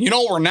thing. You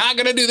know what we're not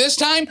gonna do this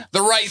time?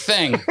 The right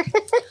thing.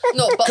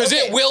 No, but Because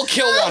it will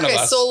kill one of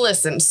us. So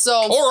listen. So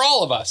Or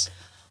all of us.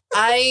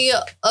 I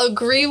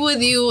agree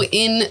with you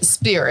in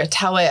spirit.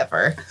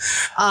 However,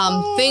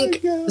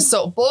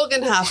 so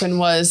Bogenhafen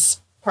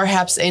was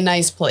perhaps a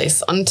nice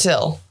place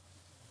until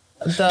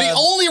The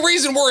only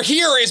reason we're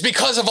here is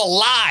because of a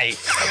lie.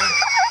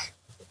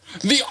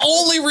 The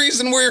only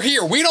reason we're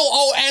here. We don't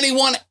owe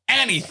anyone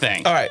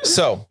anything. All right.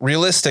 So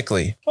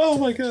realistically, Oh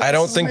my God. I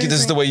don't think this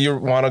is the way you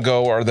want to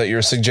go or that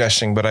you're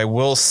suggesting, but I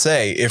will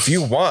say if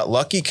you want,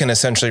 Lucky can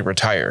essentially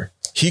retire.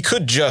 He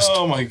could just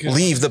Oh my God.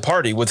 leave the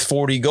party with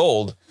 40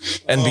 gold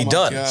and be my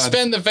done. God.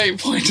 Spend the fate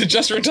point to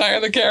just retire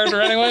the character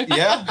anyway.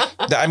 Yeah.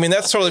 I mean,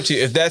 that's totally up to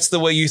you. If that's the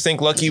way you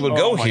think Lucky would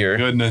go my here,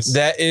 goodness.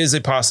 that is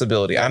a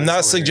possibility. I'm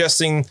not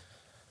suggesting,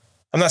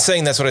 I'm not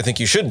saying that's what I think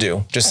you should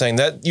do. Just saying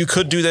that you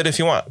could do that if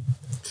you want.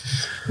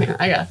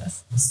 I got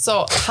this.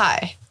 So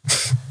hi.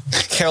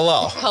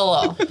 Hello.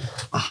 Hello.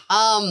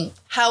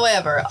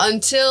 However,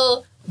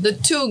 until the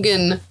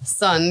Tugin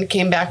son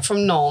came back from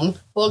Nuln,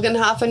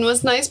 Bogenhafen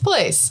was a nice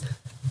place.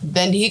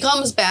 Then he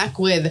comes back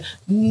with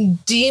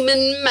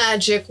demon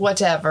magic,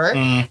 whatever,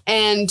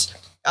 and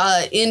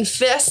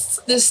infests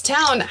this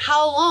town.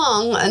 How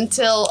long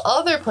until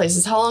other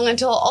places? How long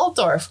until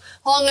Altdorf?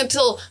 How long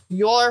until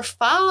your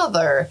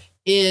father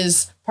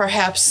is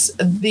perhaps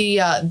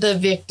the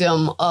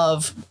victim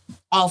of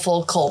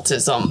awful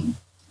cultism?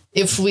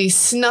 If we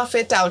snuff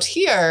it out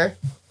here,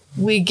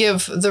 we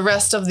give the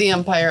rest of the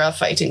Empire a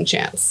fighting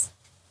chance.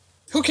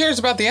 Who cares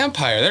about the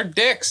Empire? They're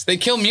dicks. They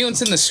kill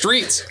mutants in the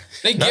streets.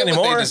 They get what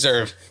anymore. they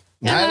deserve.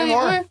 Not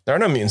anymore. There are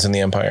no mutants in the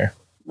Empire.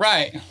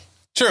 Right.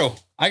 True.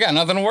 I got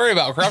nothing to worry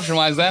about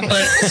corruption-wise then.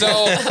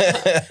 So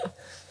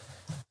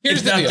here's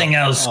If the nothing deal.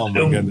 else, Oh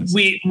my goodness.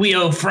 we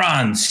owe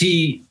Franz.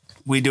 We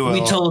do.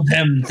 We told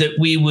him that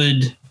we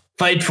would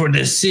fight for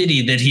the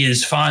city that he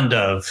is fond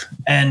of,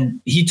 and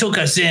he took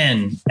us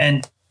in,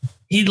 and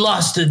he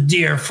lost a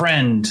dear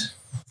friend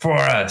for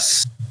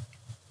us.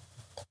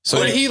 So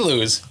What did he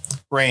lose?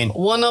 Rain.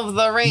 One of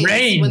the rains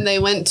Rain. when they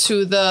went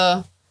to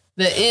the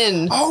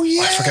inn Oh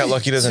yeah. I forgot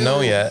Lucky doesn't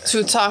know yet.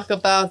 to talk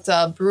about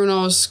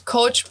Bruno's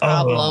coach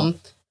problem.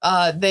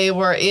 They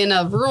were in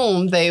a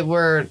room. They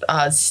were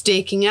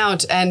staking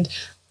out, and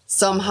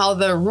somehow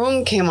the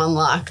room came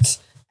unlocked,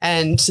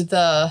 and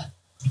the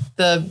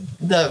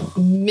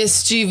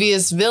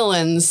mischievous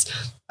villains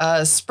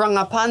sprung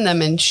upon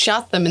them and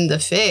shot them in the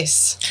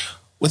face.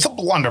 With a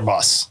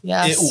blunderbuss.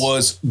 Yes. It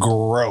was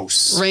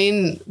gross.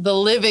 Rain, the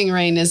living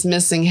Rain, is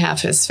missing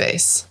half his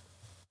face.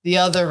 The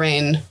other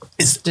Rain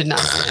did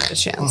not get a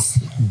chance.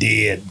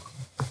 Dead.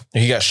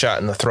 He got shot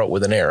in the throat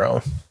with an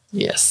arrow.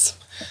 Yes.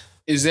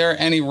 Is there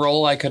any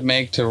roll I could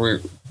make to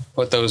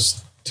put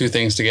those two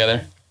things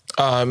together?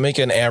 Make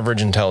an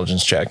average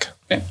intelligence check.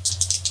 Okay.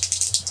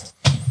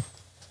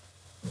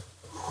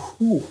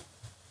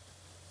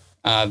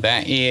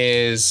 That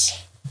is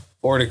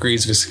 4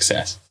 degrees of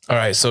success. All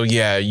right, so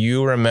yeah,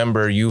 you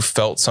remember you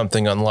felt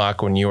something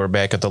unlock when you were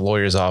back at the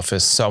lawyer's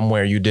office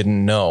somewhere you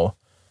didn't know.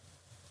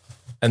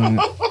 And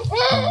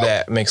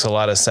that makes a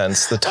lot of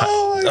sense. The time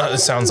it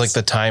sounds like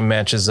the time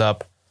matches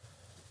up.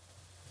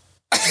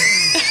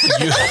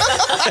 You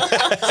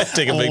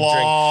take a big drink.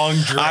 Long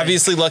drink.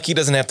 Obviously, Lucky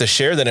doesn't have to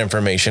share that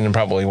information and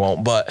probably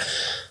won't, but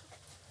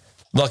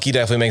Lucky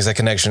definitely makes that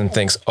connection and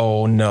thinks,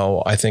 oh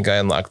no, I think I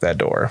unlocked that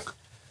door.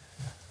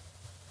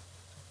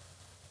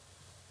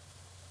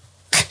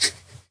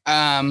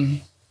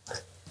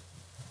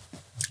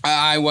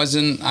 I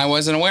wasn't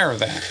aware of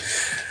that.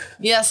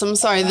 Yes, I'm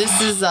sorry.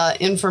 This is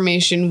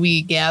information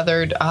we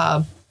gathered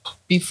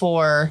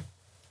before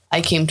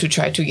I came to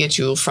try to get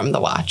you from the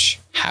watch.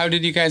 How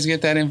did you guys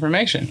get that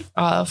information?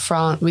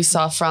 We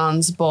saw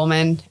Franz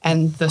Bowman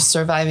and the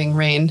surviving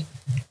Rain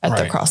at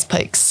the Right. Cross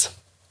Pikes.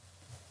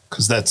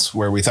 Because that's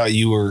where we thought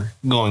you were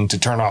going to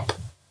turn up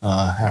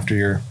after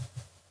your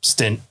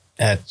stint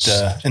at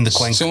in the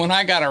Clink. So when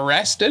I got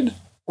arrested,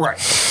 Right.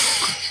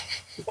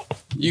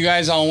 you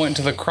guys all went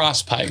to the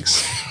Cross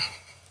Pikes.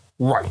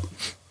 Right.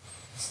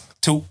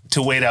 to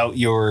wait out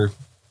your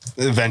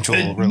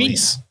eventual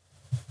release.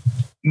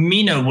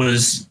 Mina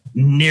was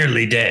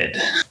nearly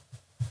dead.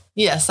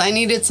 Yes, I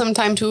needed some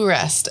time to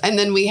rest, and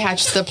then we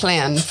hatched the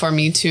plan for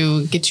me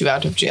to get you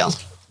out of jail.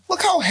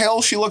 Look how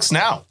hale she looks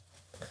now.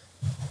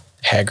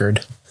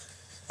 Haggard.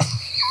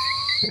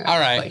 All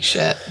right. Like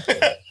shit,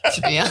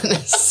 to be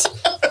honest.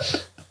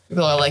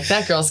 People are like,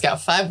 that girl's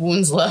got 5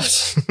 wounds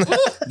left.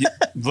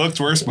 Looked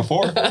worse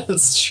before.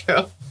 That's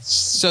true.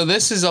 So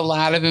this is a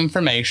lot of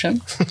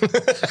information.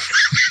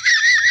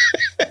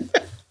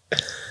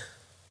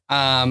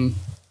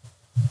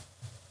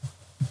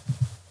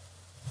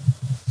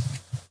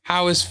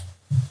 How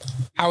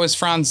is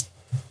Franz?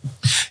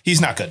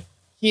 He's not good.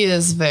 He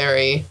is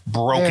very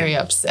Broken. very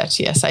upset.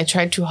 Yes, I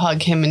tried to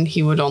hug him, and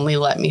he would only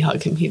let me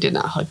hug him. He did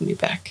not hug me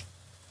back.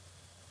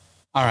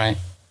 All right.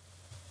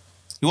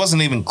 He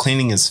wasn't even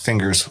cleaning his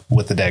fingers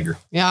with the dagger.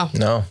 Yeah,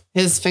 No.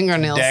 his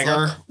fingernails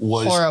Dagger look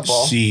was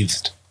horrible.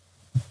 sheathed.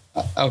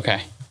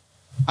 Okay.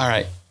 All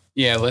right.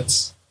 Yeah,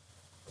 let's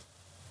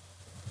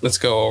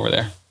go over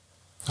there.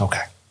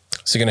 Okay.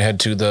 So you're gonna head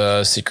to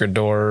the secret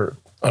door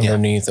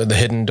underneath, or the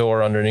hidden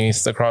door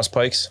underneath the cross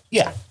pikes.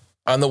 Yeah.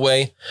 On the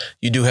way,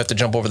 you do have to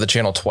jump over the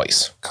channel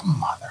twice.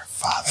 Come on, there,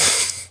 father.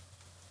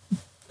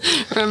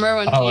 Remember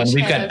when? Oh, and Peach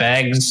we had got a-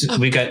 bags.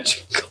 We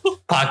got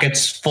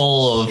pockets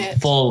full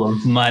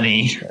of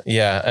money.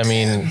 Yeah, I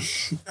mean,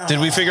 did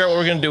we figure out what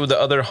we're gonna do with the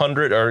other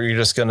 100, or are you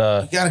just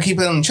gonna? You got to keep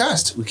it in the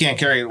chest. We can't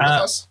carry it with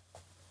us.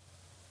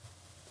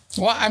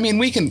 Well, I mean,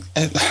 we can.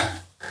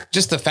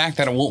 Just the fact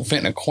that it won't fit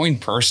in a coin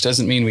purse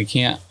doesn't mean we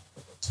can't.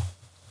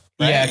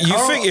 Yeah, You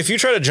Carl- think if you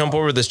try to jump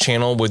over this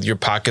channel with your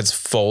pockets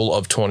full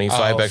of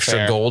 25 Oh, extra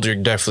fair. gold, you're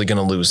definitely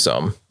gonna lose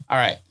some. All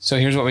right. So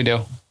here's what we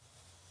do.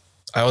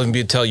 I was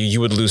gonna tell you,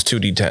 you would lose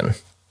 2d10.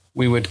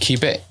 We would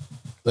keep it.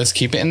 Let's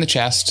keep it in the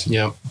chest.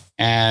 Yep.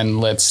 And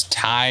let's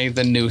tie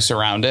the noose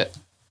around it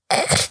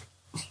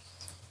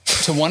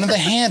to one of the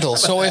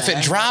handles. So if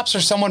it drops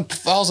or someone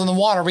falls in the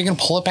water, we can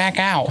pull it back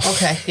out.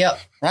 Okay. Yep.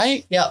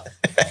 Right? Yep.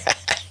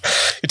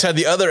 You tie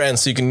the other end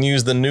so you can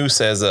use the noose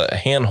as a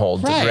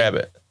handhold Right. to grab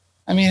it.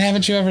 I mean,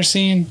 haven't you ever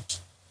seen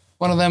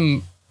one of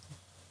them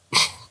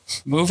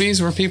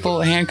movies where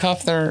people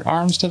handcuff their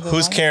arms to the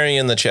Who's water?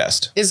 carrying the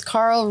chest? Is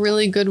Carl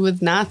really good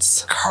with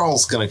knots?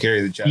 Carl's gonna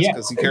carry the chest Yeah,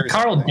 because he carries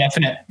Carl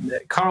everything.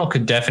 Carl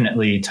could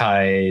definitely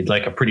tie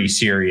like a pretty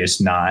serious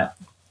knot.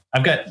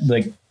 I've got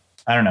like,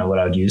 I don't know what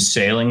I would use,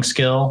 sailing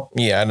skill.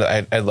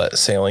 Yeah, I'd let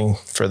sailing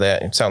for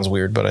that. It sounds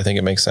weird, but I think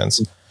it makes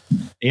sense.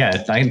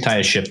 Yeah, I can tie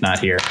a ship knot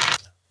here.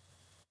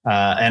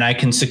 And I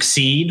can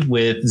succeed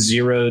with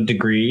 0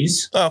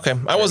 degrees. Oh, okay.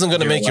 I wasn't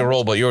going to make you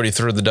roll, but you already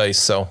threw the dice,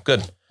 so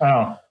good.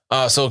 Oh,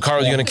 So,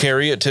 Carl, you going to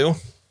carry it too?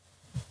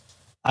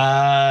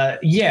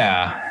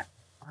 yeah.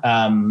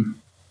 I'm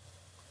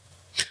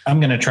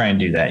going to try and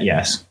do that.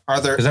 Yes. Are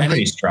there Because I'm any,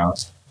 pretty strong.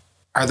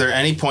 are there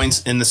any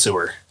points in the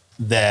sewer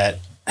that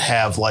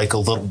have like a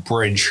little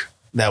bridge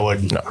that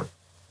would? No.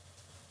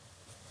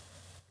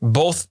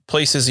 Both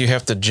places you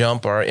have to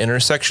jump are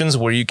intersections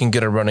where you can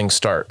get a running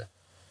start.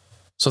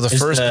 So the Is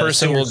first the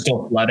person sewer will.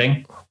 still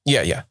flooding?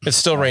 Yeah. It's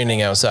still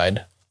raining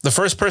outside. The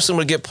first person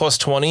would get plus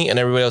 20, and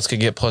everybody else could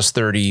get plus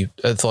 30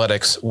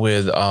 athletics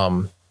with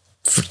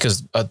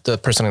because the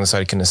person on the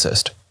side can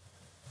assist.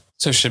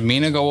 So should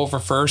Mina go over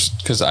first?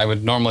 Because I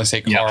would normally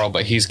say Carl,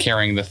 but he's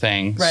carrying the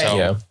thing. Right. So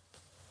Yeah.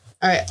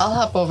 All right. I'll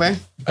hop over.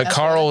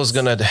 Carl is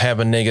going to have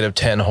a negative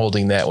 10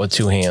 holding that with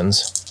 2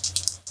 hands.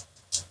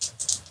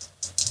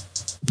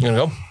 You going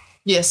to go?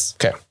 Yes.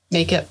 Okay.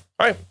 Make it.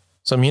 All right.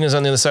 So Mina's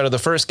on the other side of the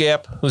first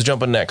gap. Who's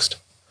jumping next?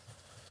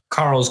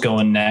 Carl's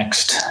going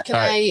next. Can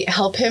All I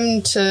help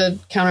him to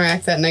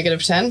counteract that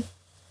negative 10?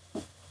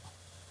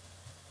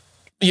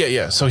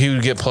 Yeah. So he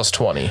would get plus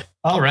 20.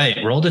 All right.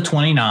 Rolled a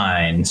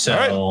 29.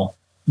 So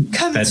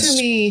Come That's-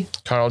 to me.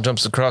 Carl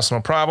jumps across,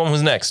 no problem.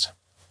 Who's next?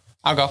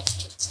 I'll go.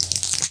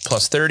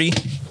 Plus 30.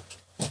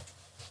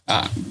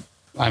 I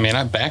mean,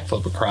 I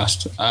backflip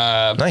across.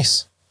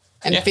 Nice.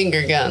 And Yeah.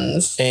 finger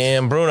guns.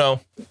 And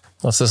Bruno.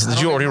 What's this? Did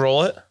you already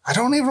roll it? I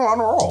don't even want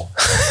to roll.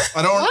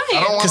 I don't. Why? I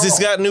don't want Because to he's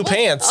got new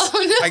pants.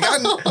 Oh, no. I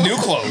got new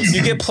clothes,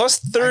 You get plus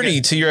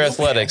 30 to your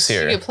athletics You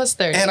here. get plus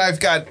 30. and I've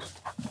got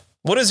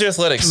What is your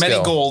athletics many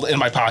skill? gold in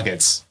my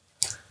pockets.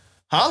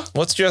 Huh?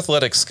 What's your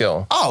athletics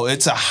skill? Oh,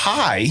 it's a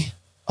high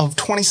of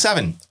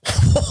 27.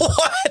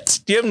 What?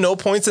 Do you have no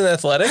points in I have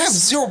athletics?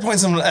 0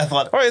 points in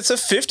athletic. All right, it's a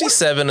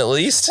 57 at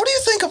least. What do you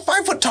think? A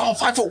 5 foot tall,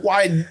 5 foot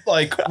wide,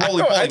 like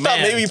roly I poly thought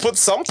man? maybe you put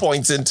some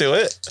points into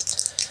it.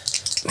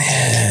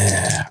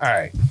 All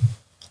right.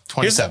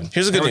 27.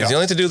 Here's the good Here we news. go. You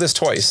only have to do this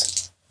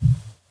twice.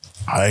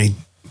 I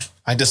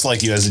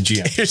dislike you as a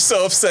GM. You're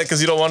so upset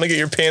because you don't want to get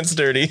your pants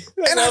dirty.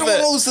 And I love don't it.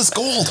 want to lose this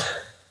gold.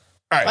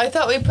 All right. I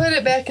thought we put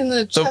it back in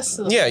the So chest.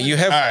 yeah, you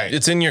have All right.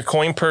 it's in your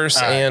coin purse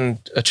All right. and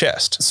a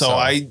chest. So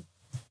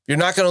you're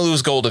not going to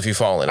lose gold if you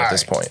fall in at All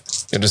this right.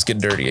 point. You'll just get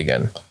dirty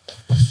again.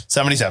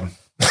 77.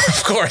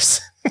 Of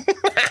course.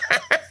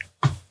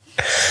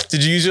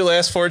 Did you use your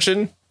last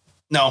fortune?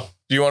 No.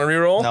 Do you want to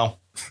reroll? No.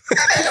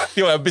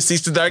 You want to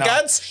beseech the dark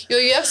gods?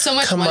 You have so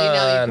much Come money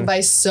now. You on. can buy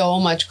so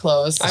much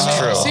clothes. I mean,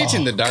 true.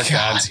 sieging the dark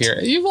gods here.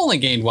 You've only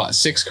gained, what,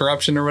 6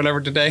 corruption or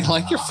whatever today?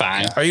 Like, you're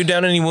fine. Are you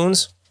down any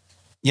wounds?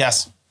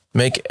 Yes.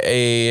 Make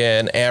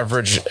an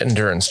average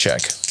endurance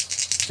check.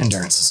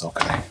 Endurance is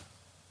okay.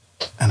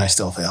 And I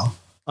still fail.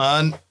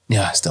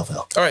 Yeah, I still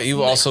fail. All right,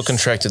 you've also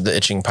contracted the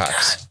itching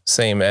pox,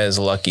 same as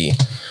Lucky.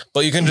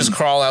 But you can just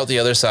crawl out the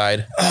other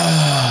side.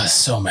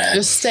 So mad.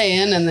 Just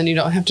stay in, and then you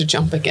don't have to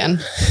jump again.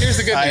 Here's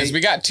the good news. We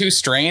got 2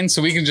 strains,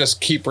 so we can just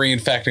keep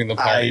reinfecting the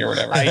party or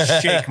whatever. I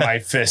shake my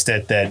fist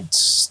at that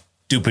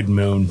stupid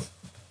moon.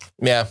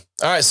 Yeah.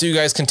 All right, so you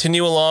guys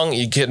continue along.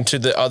 You get into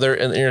the other,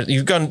 and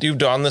you've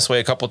gone this way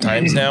a couple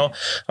times now.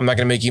 I'm not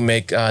going to make you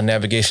make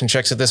navigation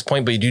checks at this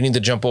point, but you do need to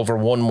jump over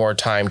one more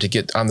time to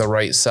get on the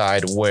right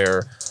side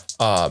where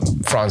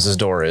Franz's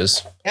door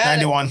is.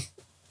 91.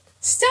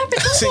 Stop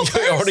it! So Don't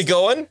go you're already first.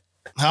 going?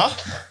 Huh?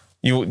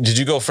 Did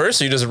you go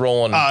first, or you just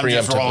rolling I'm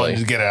just rolling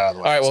to preemptively? get it out of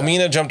the way. All right. Well,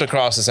 Mina jumped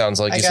across. It sounds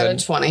like I you got a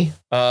said. 20.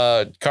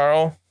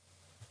 Carl,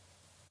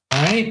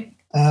 All right.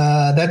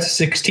 That's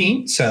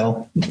 16.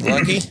 So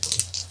Lucky.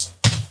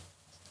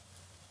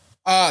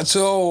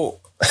 So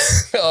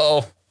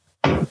Oh,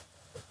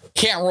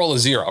 can't roll a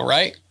 0,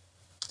 right?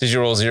 did you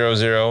roll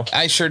 0-0?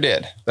 I sure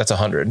did. That's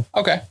 100.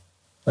 Okay.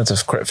 That's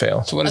a crit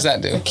fail. So what does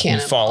that do? You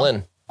Cannon. fall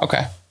in.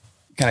 Okay.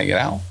 Can I get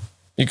out?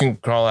 You can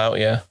crawl out.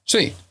 Yeah.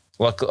 Sweet.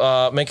 Luck.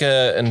 Make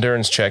a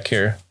endurance check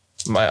here.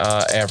 My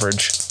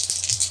average.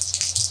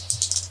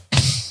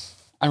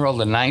 I rolled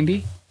a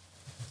 90.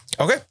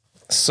 Okay.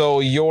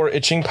 So your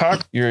itching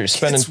pox, you're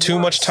spending too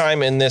much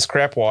time in this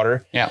crap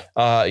water.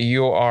 Yeah.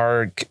 You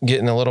are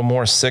getting a little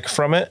more sick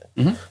from it.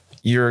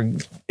 Your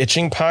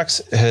itching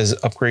pox has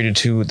upgraded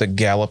to the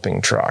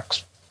galloping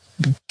trox.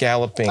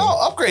 Galloping.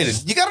 Oh,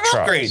 upgraded. You got an Trucks.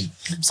 upgrade.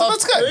 So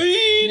that's good.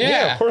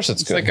 Yeah, of course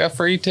it's good. like a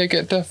free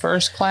ticket to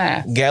first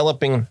class.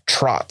 Galloping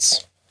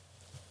trots.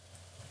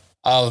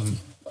 I'm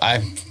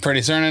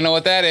pretty certain I know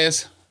what that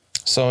is.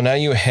 So now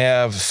you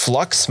have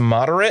flux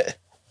moderate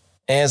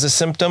as a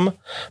symptom,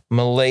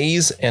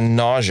 malaise, and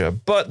nausea.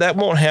 But that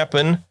won't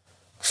happen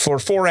for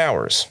 4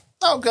 hours.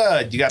 Oh,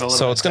 good. You got a little.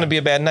 So it's going to be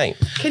a bad night.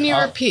 Can you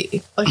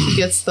repeat? Like he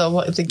gets the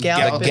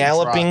galloping.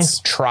 Galloping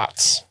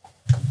trots.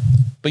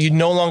 But you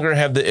no longer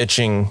have the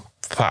itching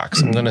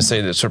pox. I'm going to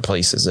say this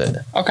replaces it.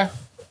 Okay.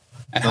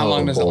 And how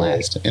long does it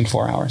last? In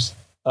 4 hours.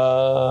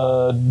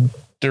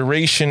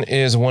 Duration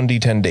is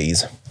 1d10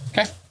 days.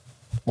 Okay.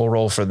 We'll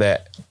roll for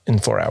that in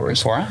 4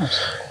 hours. 4 hours.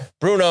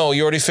 Bruno,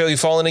 you already feel you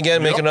fallen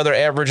again. Make Yep. another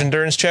average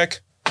endurance check.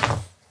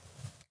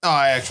 Oh,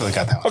 I actually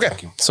got that one. Okay.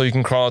 Thank you. So you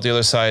can crawl out the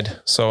other side.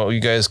 So you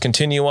guys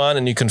continue on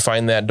and you can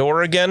find that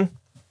door again.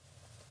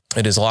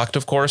 It is locked,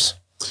 of course.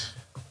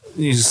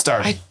 You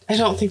start. I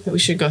don't think that we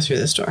should go through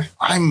this door.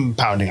 I'm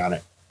pounding on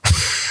it.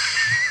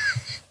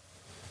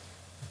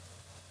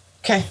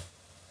 Okay.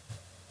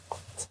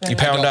 You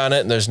pound on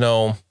it and there's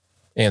no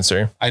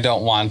answer. I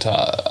don't want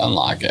to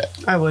unlock it.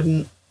 I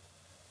wouldn't.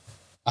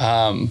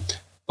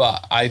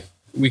 But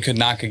we could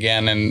knock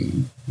again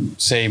and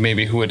say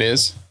maybe who it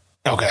is.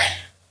 Okay.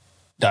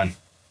 Done.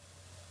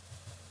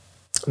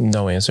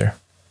 No answer.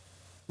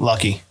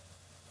 Lucky.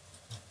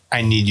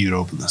 I need you to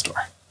open this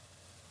door.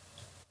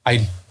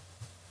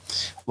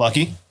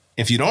 Lucky,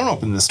 if you don't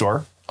open this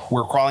door,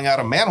 we're crawling out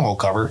a manhole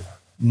cover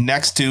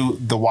next to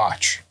the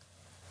watch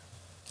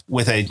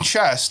with a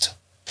chest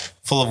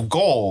full of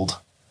gold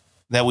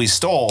that we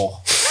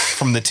stole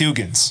from the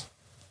Tugans.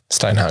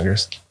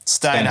 Steinhagers.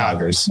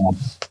 Steinhagers.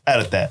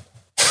 Edit that.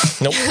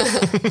 Nope.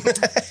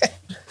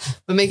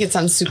 But make it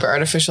sound super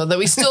artificial that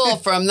we stole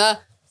from the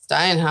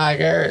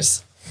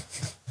Steinhagers.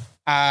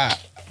 I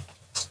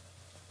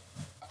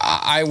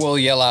will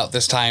yell out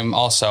this time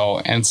also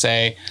and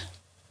say,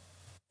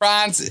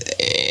 Franz,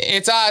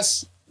 it's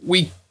us.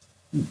 We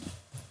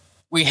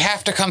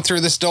have to come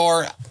through this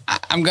door.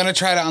 I'm going to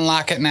try to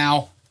unlock it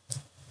now.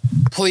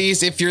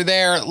 Please, if you're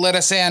there, let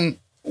us in.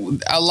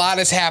 A lot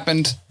has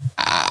happened.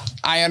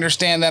 I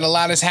understand that a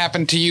lot has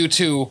happened to you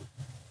too.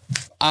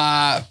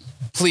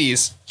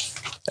 Please.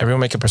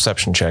 Everyone make a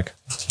perception check.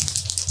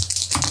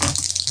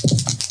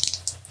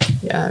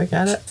 Yeah, I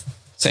got it.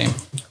 Same.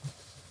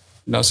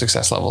 No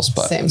success levels,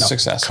 but Same. No.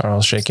 success.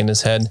 Carl's shaking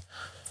his head.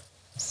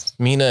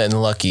 Mina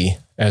and Lucky,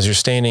 as you're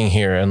standing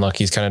here and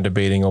Lucky's kind of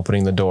debating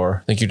opening the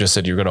door, I think you just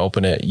said you're going to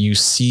open it. You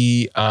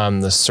see on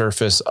the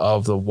surface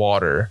of the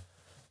water,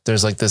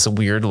 there's like this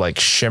weird like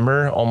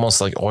shimmer, almost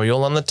like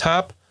oil on the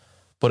top,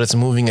 but it's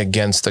moving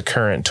against the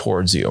current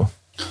towards you.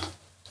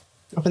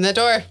 Open that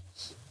door.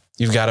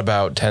 You've got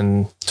about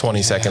 10,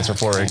 20 seconds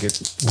before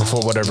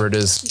whatever it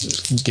is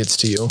gets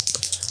to you.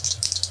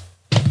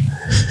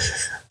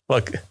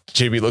 Look,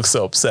 JB looks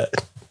so upset.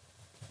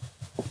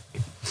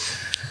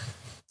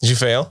 Did you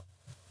fail?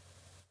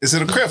 Is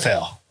it a crit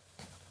fail?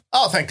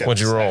 Oh, thank goodness.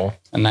 What'd you roll?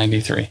 A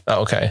 93.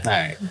 Oh, okay. All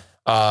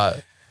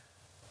right.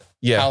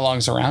 Yeah. How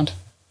long's the round?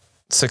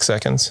 6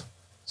 seconds.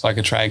 So I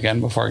could try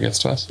again before it gets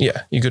to us?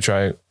 Yeah, you could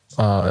try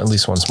at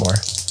least once more.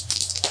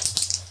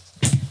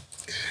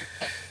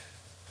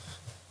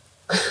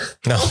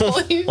 No.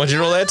 What'd you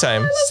roll that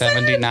time?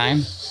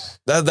 79.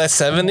 That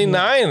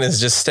 79 is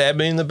just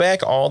stabbing in the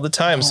back all the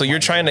time. So you're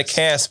trying to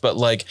cast, but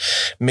like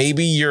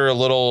maybe you're a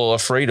little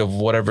afraid of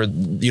whatever.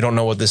 You don't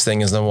know what this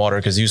thing is in the water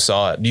because you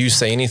saw it. Do you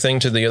say anything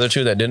to the other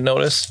two that didn't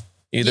notice?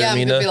 Either I'm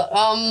Mina? gonna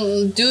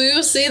be like, do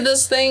you see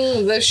this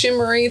thing? The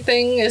shimmery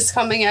thing is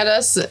coming at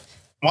us.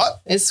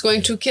 What? It's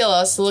going to kill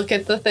us. Look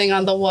at the thing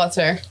on the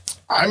water.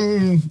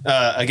 I'm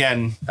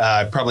again.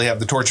 I probably have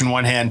the torch in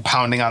one hand,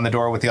 pounding on the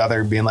door with the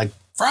other, being like,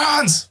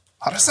 "Franz,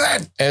 what is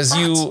that?"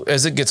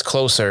 As it gets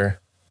closer,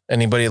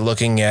 anybody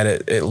looking at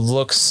it, it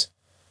looks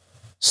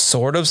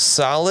sort of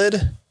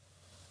solid,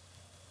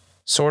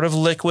 sort of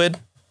liquid,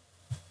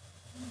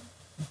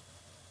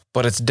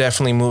 but it's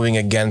definitely moving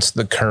against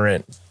the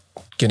current,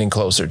 getting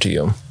closer to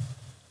you.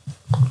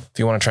 If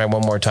you want to try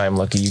one more time,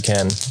 Lucky, you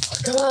can.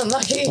 Come on,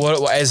 Lucky.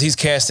 What as he's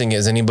casting,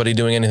 is anybody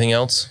doing anything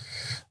else?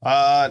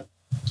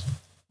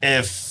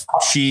 If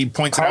she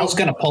points it Carl's out,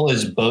 going to pull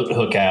his boat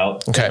hook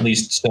out, Okay. at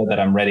least so that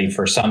I'm ready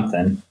for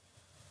something.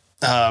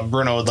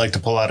 Bruno would like to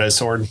pull out his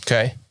sword.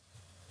 Okay.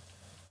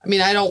 I mean,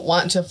 I don't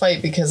want to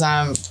fight because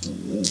I'm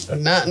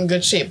not in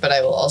good shape, but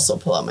I will also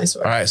pull out my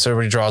sword. All right. So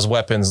everybody draws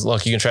weapons.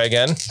 Lucky, you can try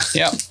again.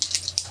 Yep.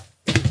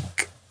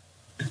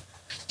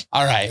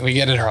 All right, we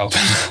get it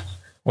open.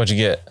 What'd you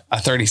get? A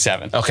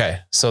 37. Okay.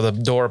 So the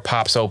door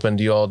pops open.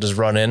 Do you all just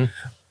run in?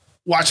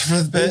 Watch for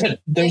the pit.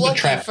 There's a Lucky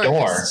trap first.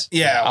 door.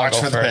 Yeah, I'll watch go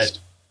for the first.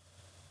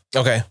 pit.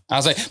 Okay. I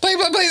was like,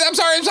 please, I'm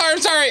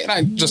sorry. And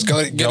I just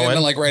get in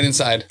and like right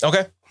inside.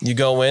 Okay. You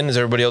go in. Does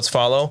everybody else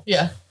follow?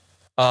 Yeah.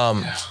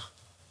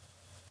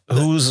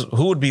 Who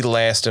would be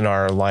last in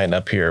our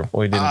lineup here?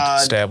 We didn't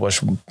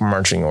establish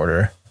marching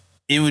order.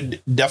 It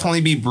would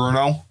definitely be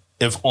Bruno,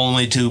 if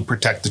only to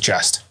protect the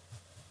chest.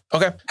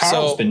 Okay.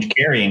 Carl's So been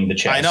carrying the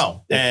chest. I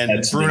know, and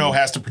That's Bruno the-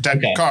 has to protect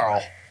Okay.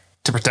 Carl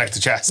to protect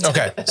the chest.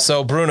 okay.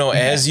 So Bruno,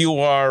 as you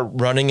are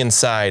running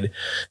inside,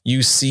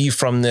 you see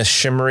from this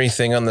shimmery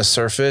thing on the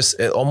surface,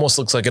 it almost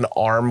looks like an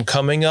arm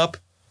coming up.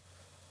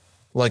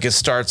 Like it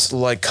starts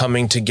like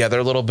coming together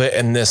a little bit,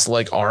 and this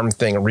like arm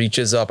thing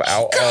reaches up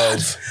out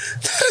of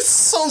That's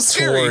so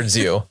scary. towards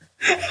you.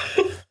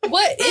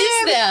 What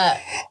is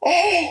that?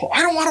 Oh,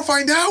 I don't want to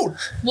find out.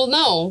 Well,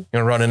 no.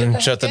 You're running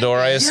and shut the door,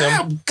 I assume.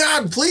 Yeah,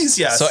 God, please,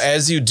 yes. So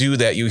as you do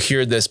that, you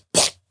hear this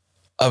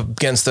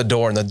against the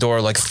door, and the door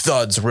like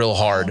thuds real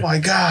hard. oh my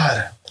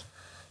God.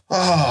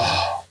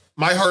 Oh,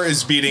 my heart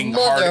is beating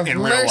Mother hard of in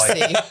real life.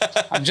 mercy.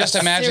 I'm just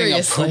imagining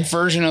Seriously. a poop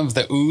version of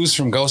the ooze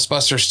from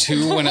Ghostbusters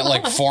 2 when it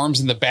like forms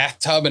in the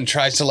bathtub and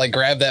tries to like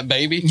grab that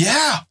baby.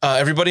 Yeah.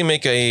 Everybody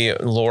make a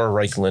Laura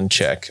Reichland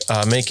check.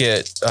 Make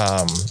it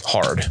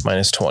hard,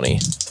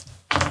 -20.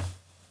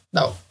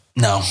 No.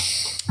 No.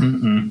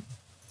 Mm-mm.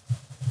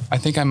 I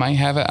think I might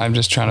have it. I'm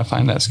just trying to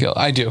find that skill.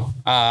 I do.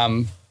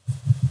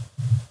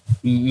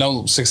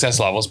 No success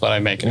levels, but I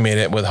make You it. made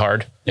it with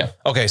hard. Yeah.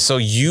 Okay, so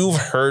you've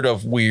heard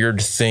of weird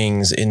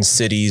things in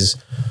cities.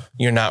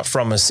 You're not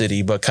from a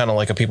city, but kind of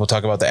like people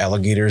talk about the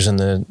alligators in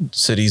the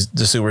cities,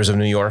 the sewers of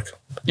New York.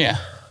 Yeah.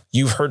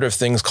 You've heard of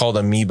things called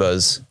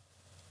amoebas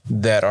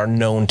that are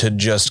known to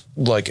just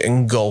like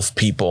engulf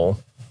people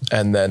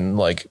and then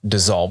like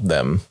dissolve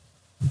them.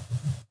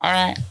 All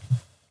right.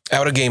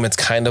 Out of game, it's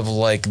kind of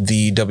like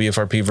the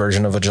WFRP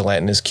version of a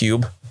gelatinous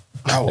cube.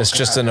 Oh, It's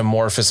just an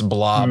amorphous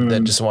blob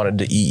that just wanted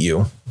to eat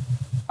you.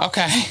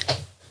 Okay.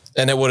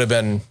 And it would have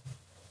been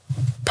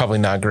probably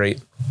not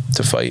great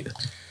to fight.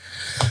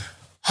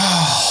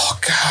 Oh,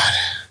 God.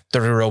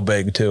 They're real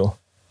big too.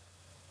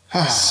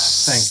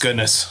 Thank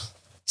goodness.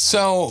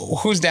 So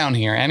who's down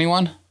here?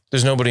 Anyone?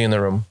 There's nobody in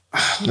the room.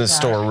 The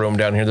storeroom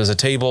down here. There's a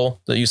table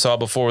that you saw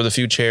before with a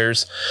few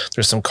chairs.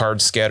 There's some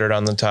cards scattered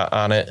on the top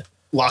on it.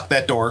 Lock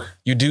that door.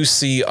 You do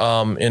see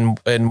in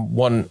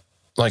one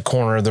like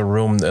corner of the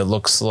room that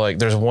looks like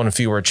there's one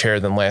fewer chair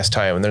than last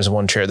time, and there's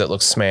one chair that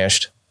looks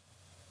smashed,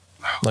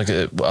 like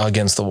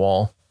against the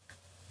wall.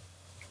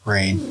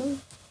 Rain.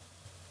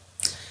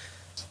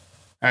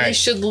 All We right.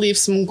 should leave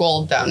some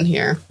gold down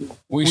here. We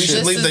We should should.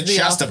 This leave the is the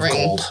chest of offering.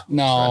 gold.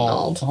 No.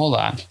 Ronald. Hold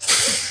on.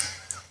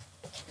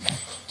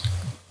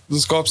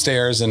 Let's go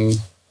upstairs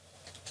and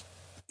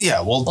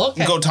Yeah, we'll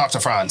Okay. go talk to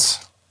Franz.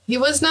 He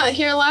was not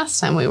here last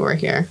time we were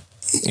here.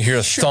 You hear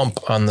a thump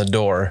on the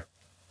door.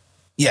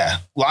 Yeah,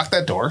 lock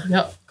that door.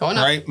 Yep. Going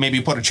up. Right?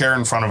 Maybe put a chair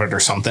in front of it or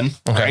something.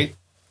 Okay. Right?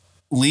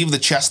 Leave the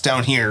chest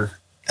down here.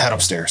 Head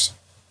upstairs.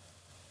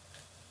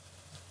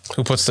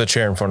 Who puts the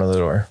chair in front of the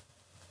door?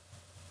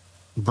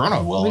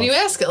 Bruno will. When you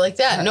ask it like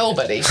that,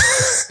 nobody. All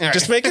right.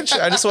 Just making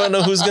sure. I just want to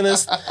know who's gonna.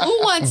 Who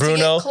wants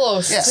Bruno? to get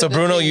close? to So the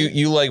Bruno, thing?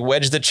 you like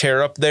wedge the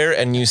chair up there,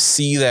 and you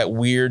see that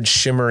weird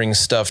shimmering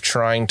stuff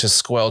trying to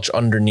squelch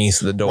underneath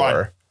the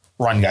door.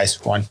 Run, guys.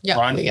 Run. Yeah,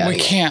 Run. we got we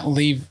it. can't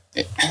leave.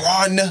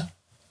 Run.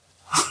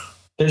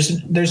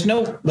 There's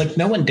no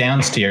one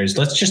downstairs.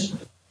 Let's just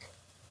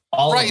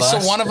all Right. of So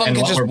us one of them and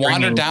can what just we're wander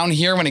bringing- down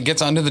here when it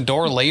gets under the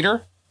door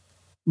later.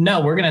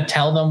 No, we're gonna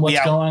tell them what's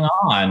Yeah. going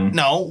on.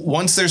 No,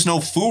 once there's no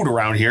food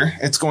around here,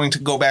 it's going to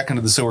go back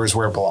into the sewers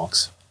where it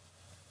belongs.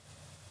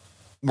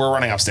 We're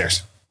running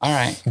upstairs. All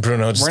right.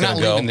 Bruno just We're not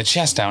gonna go. leaving the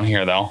chest down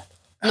here though.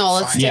 No,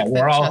 let's Yeah, take we're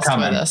that all chest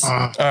coming. with us.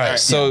 All right,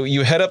 so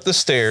you head up the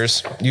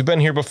stairs. You've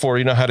been here before.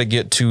 You know how to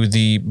get to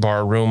the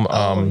bar room.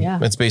 yeah.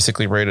 It's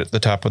basically right at the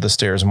top of the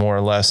stairs, more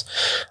or less.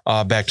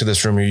 Back to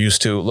this room you're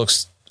used to. It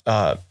looks,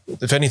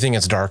 if anything,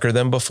 it's darker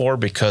than before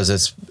because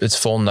it's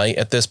full night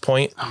at this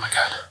point. Oh my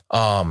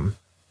god.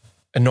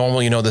 And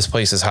normally, this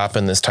place is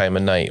hopping this time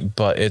of night,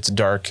 but it's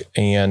dark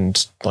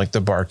and like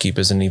the barkeep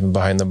isn't even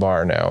behind the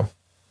bar now.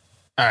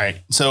 All right.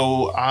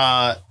 So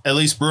at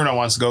least Bruno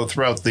wants to go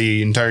throughout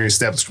the entire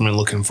establishment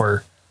looking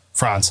for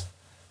Franz.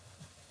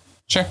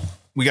 Sure.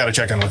 We got to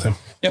check in with him.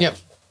 Yep.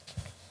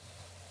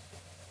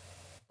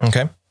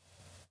 Okay.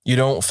 You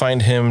don't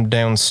find him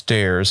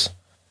downstairs.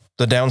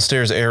 The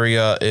downstairs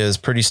area is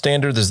pretty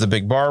standard. There's the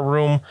big bar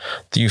room.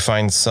 You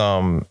find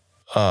some,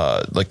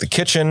 like the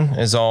kitchen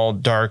is all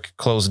dark,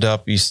 closed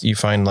up. You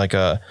find like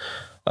a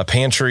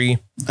pantry.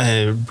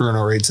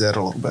 Bruno rates that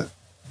a little bit.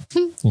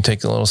 You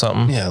take a little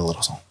something. Yeah, a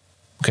little something.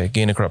 Okay.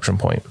 Gain a corruption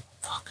point.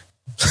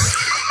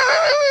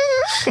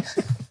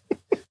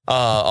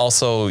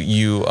 Also,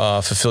 you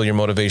fulfill your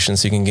motivation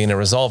so you can gain a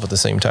resolve at the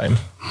same time.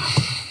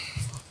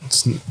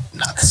 It's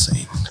not the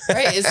same.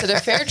 Right. Is it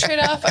a fair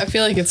trade-off? I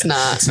feel like it's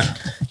not.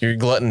 Your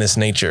gluttonous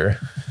nature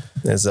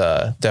is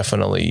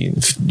definitely,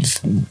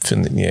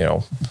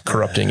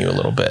 corrupting you a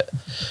little bit.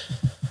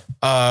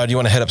 Do you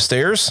want to head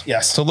upstairs?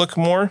 Yes. To look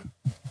more?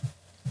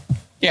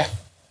 Yeah.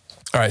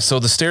 All right. So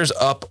the stairs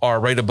up are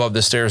right above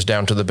the stairs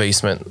down to the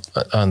basement.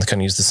 Kind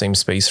of use the same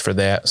space for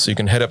that. So you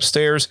can head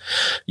upstairs.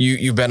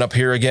 You've been up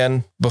here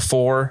again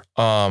before.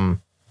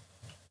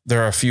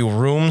 There are a few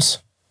rooms.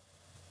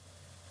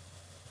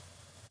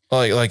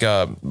 Like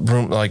a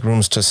room, like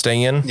rooms to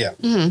stay in. Yeah.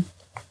 And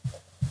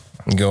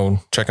go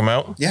check them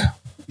out. Yeah.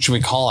 Should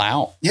we call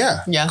out?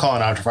 Yeah. Yeah.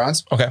 Calling out to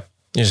Franz. Okay.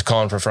 You're just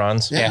calling for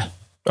Franz. Yeah.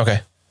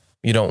 Okay.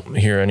 You don't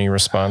hear any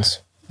response.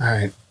 All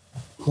right.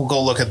 We'll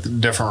go look at the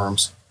different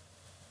rooms.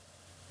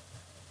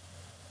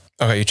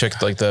 Okay. You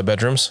checked like the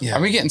bedrooms. Yeah.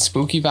 Are we getting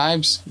spooky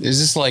vibes? Is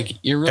this like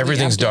eerily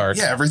Everything's empty? dark.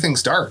 Yeah,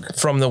 everything's dark.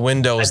 From the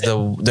windows,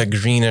 the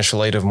greenish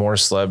light of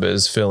Morsleb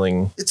is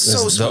filling. It's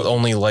so is the spooky.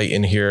 only light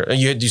in here.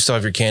 You still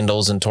have your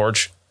candles and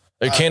torch.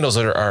 Your candles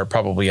are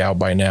probably out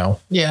by now.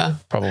 Yeah.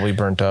 Probably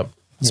burnt up.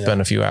 It's Yeah.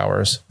 been a few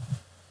hours.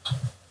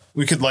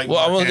 We could light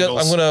Well, more I'm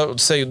candles. gonna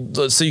say,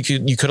 let's say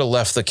you could have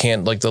left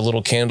the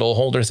little candle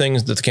holder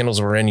things that the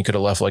candles were in. You could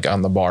have left like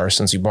on the bar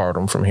since you borrowed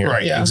them from here.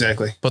 Right, Yeah.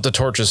 exactly. But the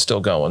torch is still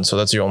going, so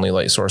that's your only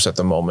light source at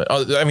the moment.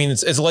 I mean,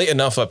 it's light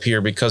enough up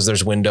here because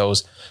there's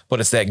windows, but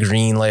it's that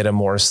green light of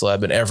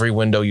Morsleb, and every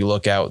window you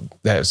look out,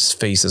 that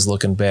face is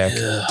looking back.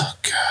 Oh,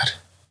 God.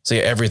 So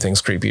yeah,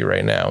 everything's creepy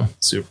right now.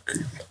 Super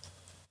creepy.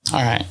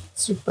 All right.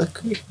 Super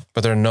creepy.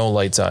 But there are no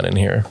lights on in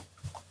here.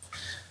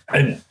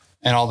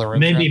 And all the rooms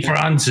Maybe are empty?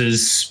 Franz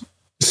is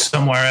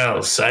somewhere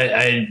else.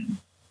 I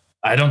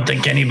don't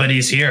think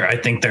anybody's here. I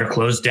think they're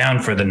closed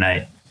down for the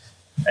night.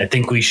 I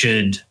think we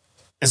should.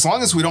 As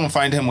long as we don't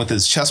find him with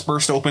his chest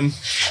burst open,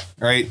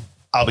 right,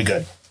 I'll be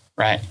good.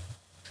 Right.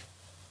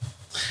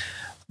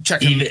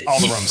 Check all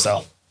the rooms,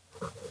 though.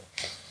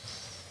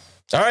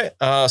 All right.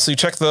 So you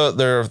check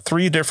there are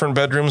 3 different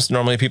bedrooms.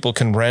 Normally people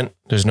can rent.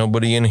 There's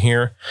nobody in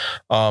here.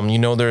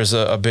 There's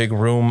a big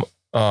room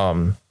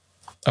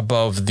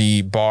above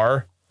the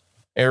bar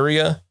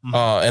area.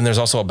 And there's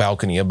also a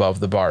balcony above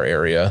the bar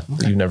area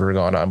that you've never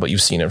gone on, but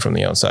you've seen it from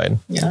the outside.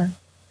 Yeah.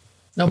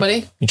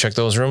 Nobody? You check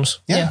those rooms?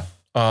 Yeah.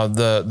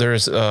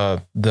 There's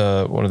what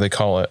do they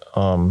call it?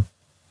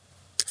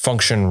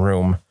 Function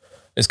room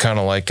is kind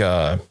of like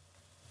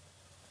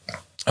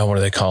what do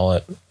they call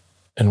it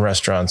in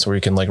restaurants where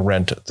you can like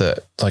rent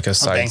a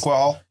side Banquet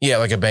hall? Yeah,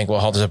 like a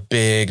banquet hall. There's a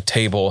big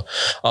table,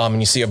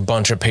 and you see a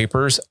bunch of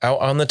papers out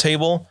on the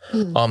table.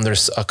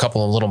 There's a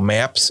couple of little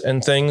maps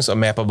and things, a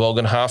map of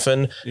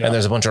Bogenhofen, and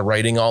there's a bunch of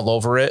writing all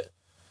over it.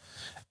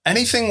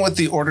 Anything with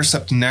the Order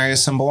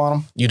Septenarius symbol on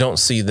them? You don't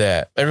see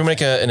that. Everybody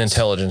make an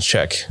intelligence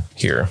check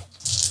here,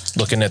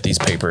 looking at these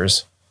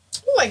papers.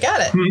 Oh, I got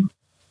it.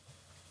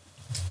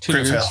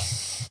 Crit fail.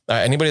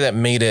 Anybody that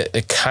made it,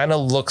 it kind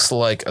of looks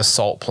like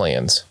assault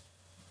plans.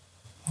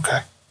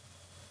 Okay.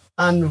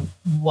 On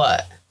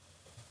what?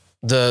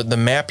 The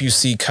map you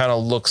see kind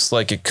of looks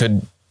like it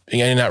could.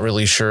 You're not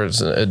really sure.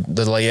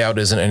 The layout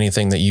isn't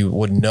anything that you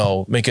would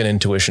know. Make an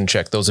intuition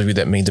check. Those of you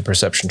that made the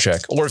perception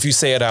check, or if you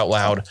say it out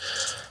loud.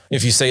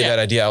 If you say that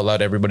idea out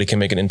loud, everybody can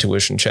make an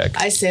intuition check.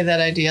 I say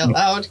that idea out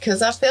loud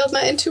because I failed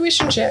my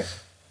intuition check.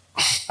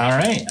 All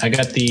right. I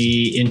got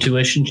the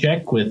intuition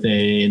check with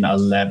an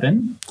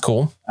 11.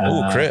 Cool.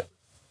 Ooh, crit.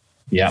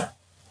 Yeah.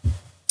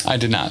 I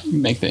did not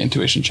make the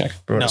intuition check.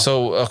 No.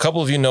 So a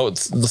couple of you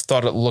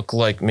thought it looked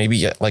like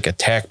maybe like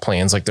attack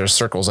plans, like there's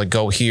circles, like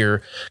go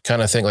here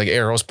kind of thing, like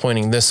arrows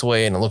pointing this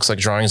way, and it looks like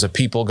drawings of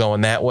people going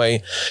that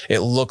way. It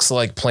looks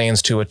like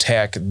plans to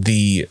attack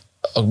the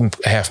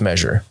half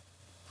measure.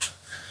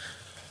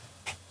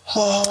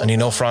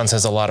 And Franz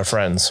has a lot of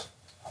friends.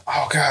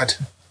 Oh, God.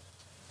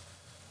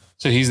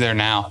 So he's there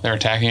now. They're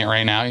attacking it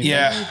right now. you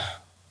think?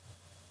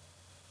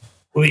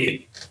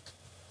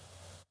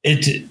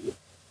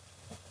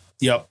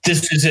 Yeah.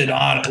 This isn't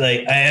on.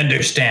 Like, I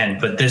understand,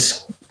 but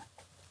this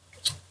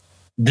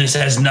this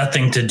has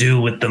nothing to do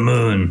with the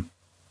moon.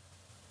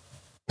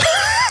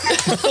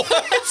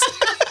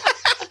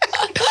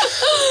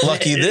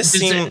 Lucky, this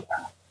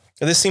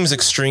seems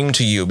extreme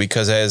to you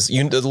because as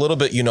you the little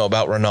bit you know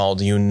about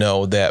Ronald, you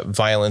know that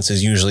violence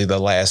is usually the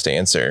last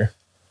answer.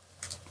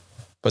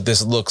 But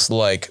this looks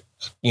like,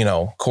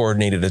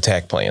 coordinated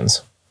attack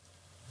plans.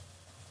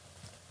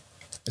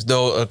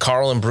 Though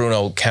Carl and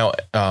Bruno count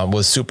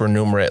with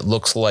supernumerate,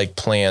 looks like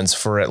plans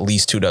for at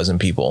least 24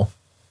 people.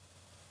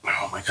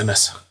 Oh my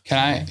goodness.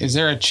 Is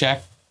there a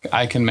check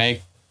I can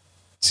make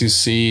to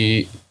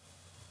see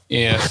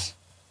if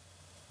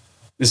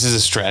this is a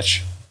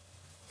stretch?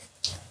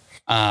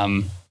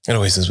 It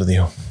always is with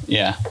you.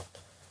 Yeah.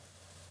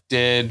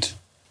 Did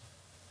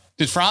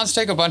Franz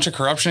take a bunch of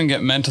corruption and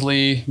get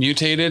mentally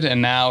mutated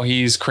and now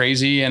he's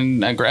crazy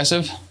and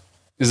aggressive?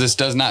 Because this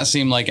does not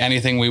seem like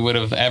anything we would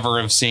have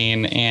ever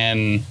seen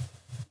in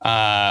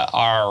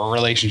our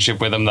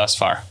relationship with him thus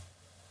far.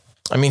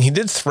 I mean, he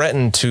did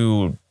threaten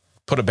to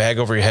put a bag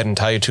over your head and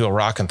tie you to a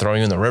rock and throw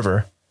you in the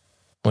river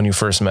when you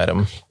first met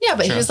him. Yeah,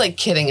 but he was like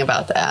kidding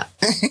about that.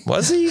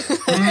 Was he?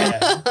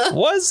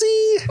 Was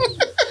he?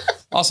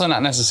 Also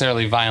not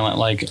necessarily violent,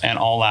 like an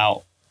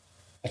all-out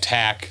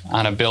attack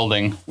on a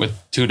building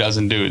with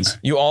 24 dudes.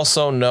 You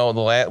also know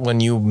when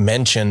you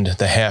mentioned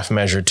the half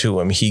measure to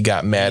him, he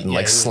got mad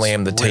and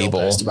slammed the table.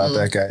 About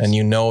that guy. And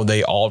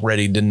they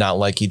already did not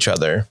like each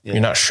other. Yeah.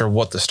 You're not sure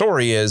what the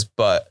story is,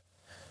 but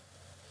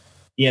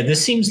yeah,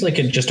 this seems like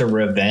just a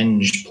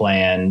revenge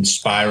plan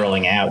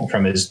spiraling out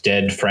from his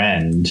dead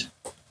friend.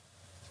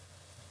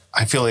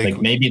 I feel like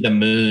maybe the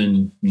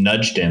moon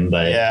nudged him,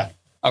 but yeah.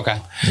 Okay.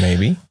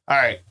 Maybe. All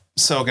right.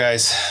 So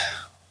guys,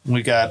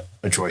 we got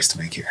a choice to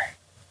make here.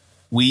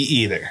 We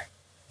either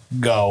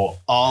go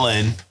all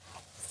in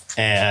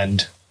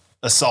and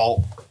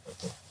assault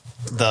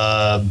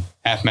the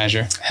half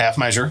measure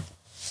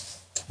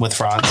with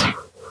Franz,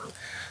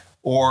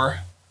 or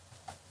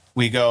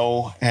we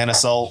go and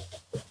assault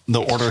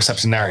the Order of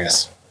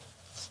Septenarius.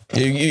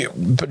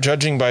 But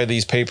judging by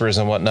these papers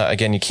and whatnot,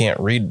 again, you can't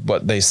read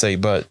what they say,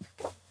 but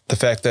the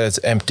fact that it's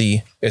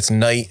empty, it's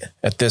night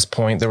at this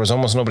point. There was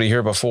almost nobody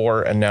here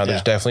before, and now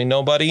there's definitely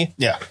nobody.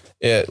 Yeah.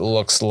 It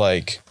looks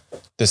like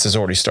this has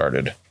already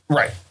started.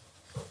 Right.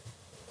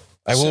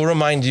 I will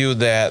remind you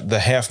that the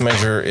half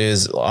measure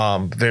is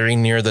very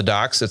near the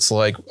docks. It's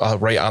like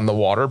right on the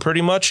water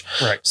pretty much.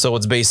 Right. So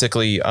it's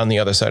basically on the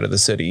other side of the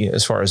city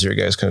as far as you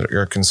guys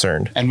are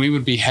concerned. And we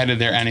would be headed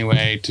there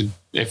anyway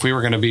if we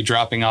were going to be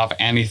dropping off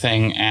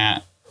anything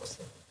at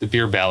the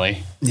Beer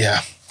Belly.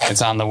 Yeah.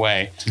 It's on the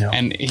way. Yeah.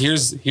 And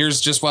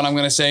here's just what I'm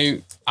going to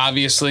say.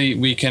 Obviously,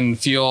 we can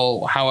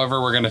feel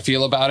however we're going to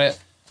feel about it,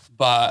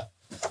 but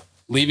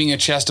leaving a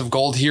chest of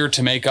gold here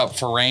to make up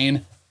for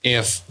Rain,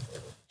 if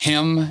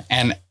him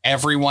and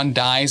everyone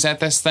dies at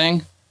this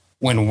thing,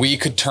 when we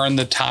could turn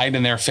the tide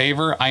in their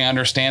favor, I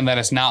understand that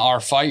it's not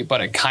our fight,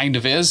 but it kind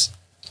of is.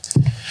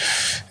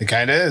 It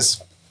kind of is.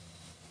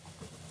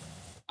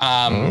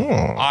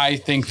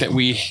 I think that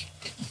we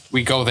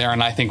go there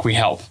and I think we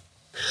help.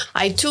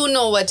 I too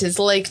know what it's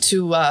like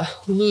to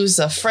lose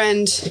a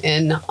friend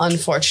in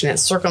unfortunate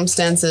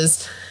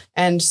circumstances.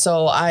 And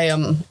so I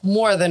am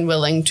more than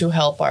willing to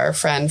help our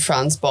friend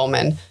Franz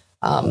Bowman.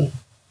 And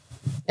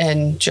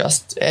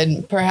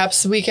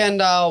perhaps we can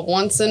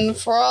once and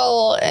for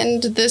all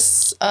end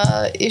this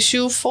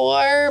issue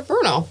for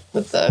Bruno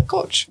with the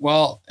coach.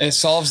 Well, it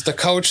solves the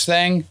coach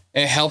thing.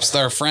 It helps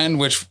their friend,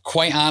 which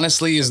quite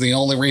honestly is the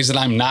only reason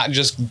I'm not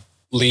just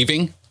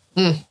leaving.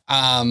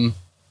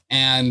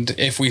 And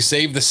if we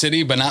save the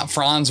city, but not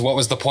Franz, what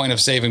was the point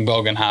of saving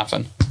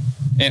Bogenhafen?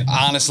 And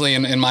honestly,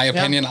 in my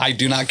opinion, I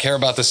do not care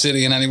about the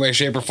city in any way,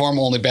 shape, or form.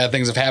 Only bad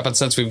things have happened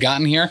since we've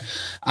gotten here.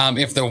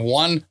 If the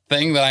one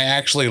thing that I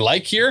actually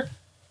like here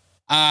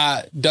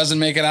doesn't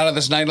make it out of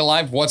this night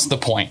alive, what's the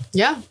point?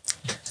 Yeah.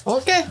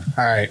 Okay.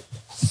 All right.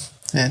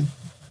 And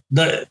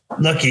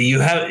Lucky,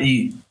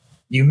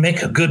 you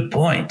make a good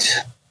point.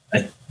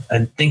 I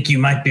think you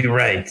might be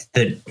right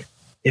that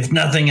if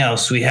nothing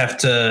else, we have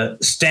to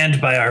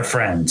stand by our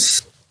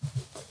friends.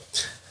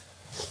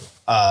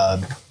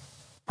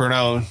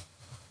 Bruno,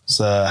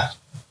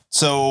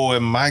 so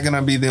am I going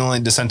to be the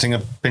only dissenting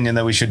opinion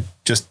that we should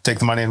just take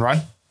the money and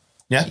run?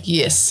 Yeah?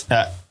 Yes.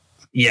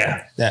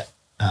 Yeah. Yeah.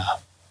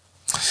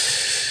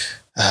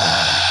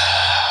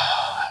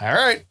 All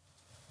right.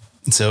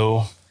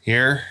 So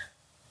here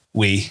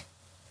we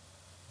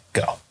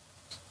go.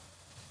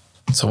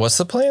 So what's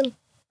the plan?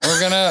 We're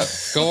going to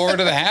go over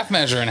to the half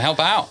measure and help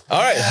out.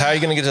 All right. How are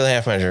you going to get to the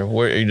half measure?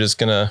 Are you just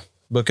going to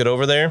book it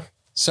over there?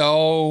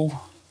 So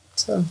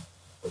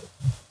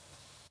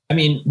I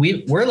mean,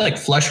 we're like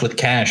flush with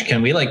cash.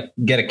 Can we like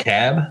get a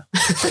cab?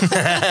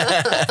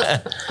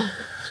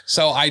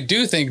 So I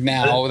do think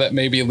now that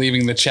maybe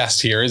leaving the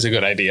chest here is a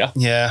good idea.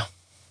 Yeah.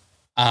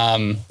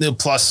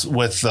 Plus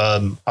with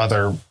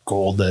other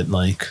gold that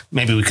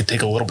maybe we could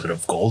take a little bit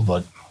of gold,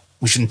 but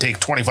we shouldn't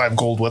take 25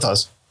 gold with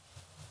us.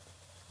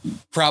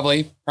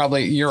 Probably.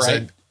 You're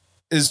right.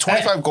 Is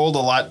 25 gold a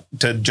lot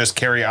to just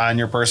carry on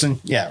your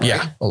person? Yeah. Right?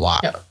 Yeah, a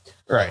lot. Yeah.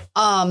 Right.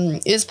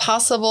 Is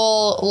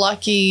possible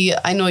Lucky,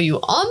 I know you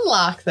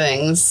unlock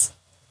things.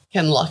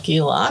 Can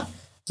Lucky lock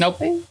Nope.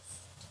 things?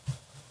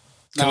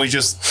 Can we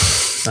just?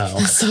 No.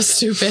 So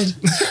stupid.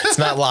 It's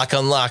not lock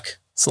unlock.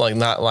 It's like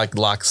not like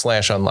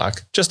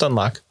lock/unlock. Just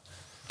unlock.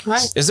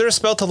 Right. Is there a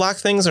spell to lock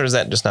things, or is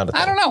that just not a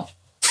thing? I don't know.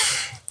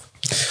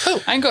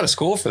 I can go to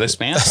school for this,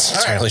 man. That's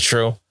entirely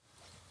true.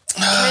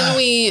 Can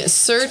we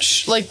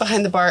search like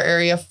behind the bar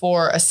area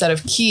for a set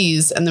of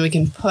keys and then we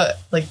can put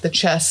like the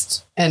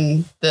chest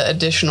and the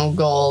additional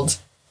gold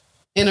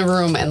in a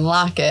room and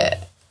lock it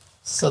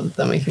so that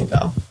then we can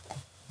go?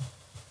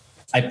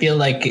 I feel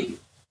like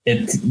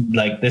it's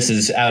like this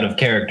is out of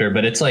character,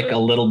 but it's like a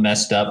little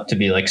messed up to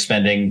be like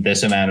spending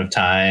this amount of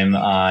time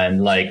on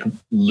like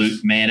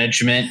loot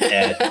management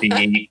at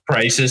the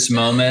crisis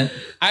moment.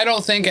 I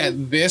don't think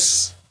at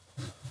this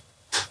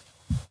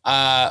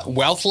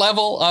wealth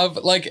level of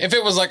like, if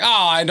it was like, oh,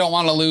 I don't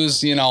want to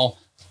lose,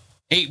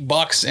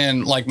 $8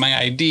 in like my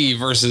ID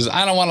versus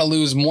I don't want to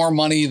lose more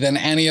money than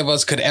any of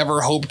us could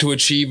ever hope to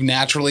achieve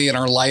naturally in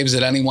our lives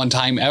at any one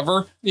time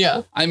ever.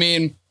 Yeah. I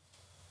mean,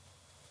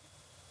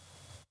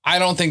 I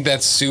don't think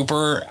that's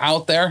super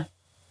out there.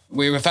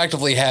 We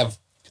effectively have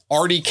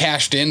already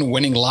cashed in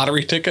winning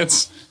lottery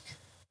tickets.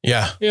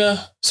 Yeah.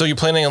 Yeah. So you're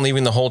planning on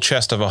leaving the whole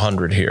chest of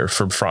 100 here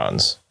for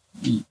Franz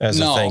as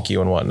No. a thank you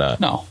and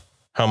whatnot? No,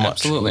 How much?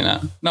 absolutely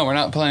not. No, we're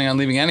not planning on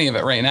leaving any of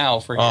it right now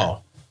for here.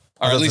 Oh,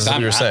 Or at least what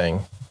I'm you're not.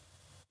 saying.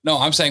 No,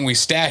 I'm saying we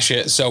stash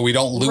it so we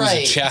don't lose a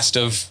Right. chest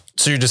of.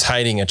 So you're just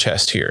hiding a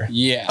chest here.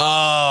 Yeah.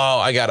 Oh,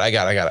 I got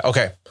it.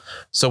 Okay.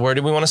 So where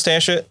do we want to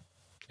stash it?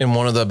 In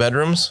one of the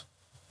bedrooms?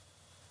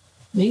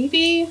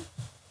 Maybe.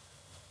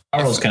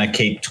 Carl's going to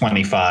keep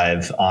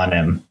 25 on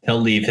him. He'll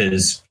leave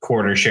his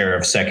quarter share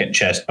of second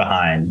chest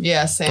behind.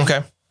 Yeah, same.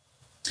 Okay.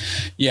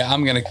 Yeah,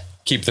 I'm going to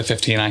keep the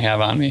 15 I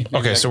have on me.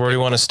 Okay. So where do you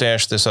want to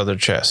stash this other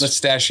chest? Let's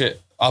stash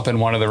it up in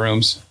one of the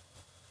rooms.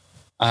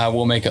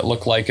 We'll make it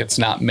look like it's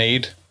not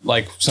made.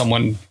 Like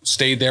someone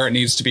stayed there. It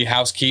needs to be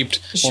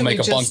housekeeped. Should We'll make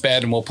we a bunk just-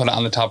 bed and we'll put it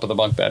on the top of the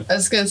bunk bed. I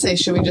was going to say,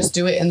 should we just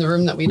do it in the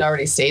room that we'd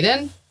already stayed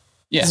in?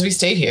 Yeah. Because we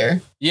stayed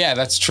here. Yeah,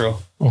 that's true.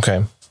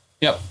 Okay.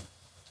 Yep.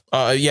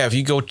 Yeah, if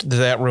you go to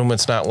that room,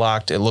 it's not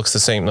locked. It looks the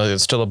same.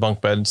 It's still a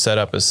bunk bed set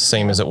up. It's the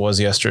same as it was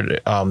yesterday,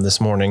 this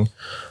morning.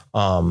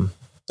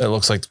 It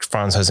looks like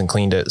Franz hasn't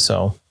cleaned it.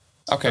 So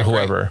Okay. or great.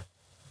 whoever.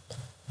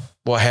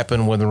 What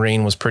happened when the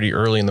rain was pretty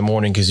early in the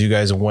morning because you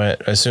guys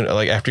went as soon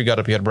like after you got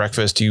up, you had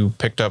breakfast, you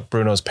picked up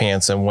Bruno's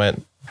pants and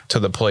went to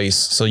the place.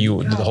 So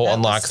you the whole that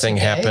unlock was thing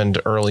today?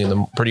 happened early in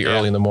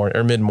the morning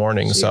or mid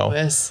morning. So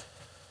Whiz.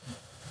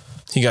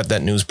 he got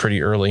that news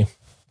pretty early.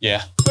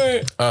 Yeah.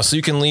 So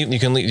you can leave.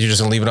 You're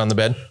just gonna leave it on the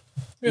bed.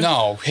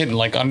 No, hidden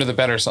like under the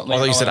bed or something. I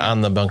thought you said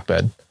on the bunk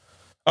bed.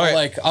 Okay.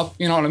 Like up,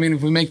 you know what I mean?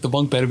 If we make the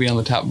bunk bed, it'd be on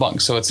the top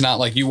bunk. So it's not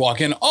like you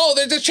walk in, oh,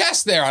 there's a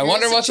chest there. I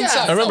wonder a what's chest.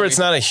 inside. I remember No, it's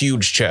not a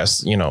huge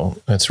chest.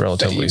 It's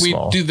relatively we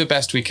small. do the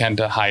best we can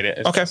to hide it.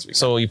 as Okay, best we can.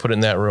 so you put it in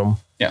that room.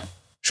 Yeah.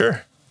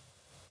 Sure.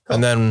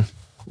 And then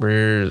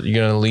you're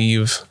gonna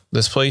leave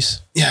this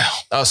place. Yeah.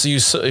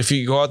 So if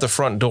you go out the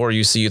front door,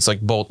 you see it's like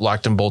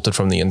locked and bolted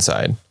from the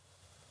inside.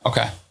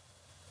 Okay.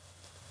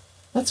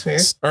 That's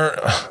weird. Or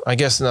I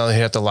guess now they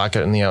have to lock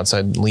it on the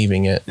outside,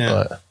 leaving it.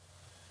 Yeah. But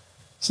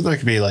So there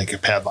could be like a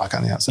padlock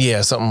on the outside.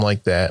 yeah, something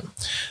like that.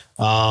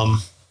 Oh,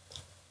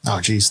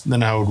 geez.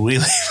 Then how would we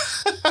leave?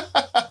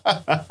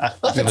 Well,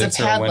 if Leave it's a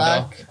through a window.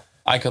 padlock.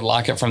 I could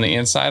lock it from the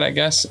inside, I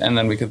guess, and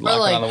then we could lock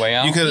like- it on the way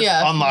out. You could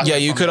Yeah. unlock. Yeah,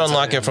 it you from could the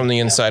unlock inside. it from the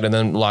inside and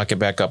then lock it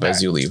back up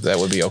as you leave. That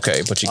would be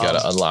okay, but you got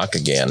to unlock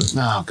again.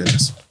 Oh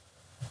goodness.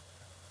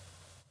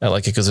 I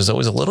like it because there's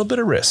always a little bit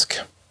of risk.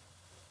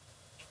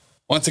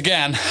 Once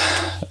again,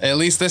 at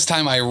least this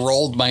time I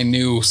rolled my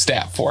new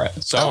stat for it.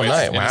 So Oh, it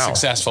nice. was Wow.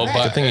 successful, Good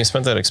but Good thing you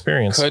spent that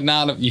experience. could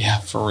not have. Yeah,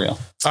 for real.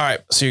 All right,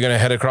 so you're gonna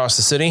head across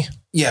the city.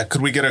 Yeah.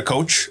 Could we get a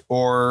coach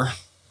or?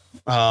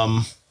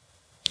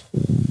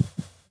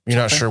 You're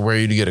not sure where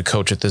you'd get a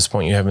coach at this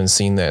point. You haven't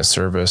seen that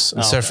service.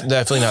 It's Okay.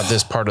 definitely not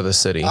this part of the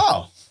city.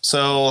 Oh,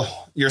 so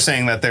you're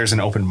saying that there's an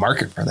open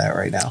market for that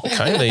right now?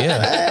 Kinda,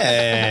 yeah.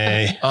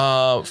 Hey.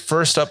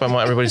 First up, I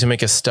want everybody to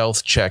make a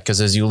stealth check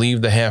because as you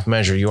leave the half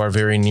measure, you are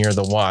very near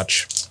the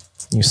watch.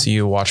 You see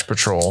a watch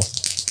patrol.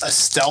 A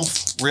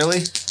stealth?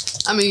 Really?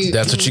 I mean,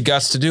 That's what you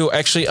got to do.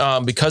 Actually,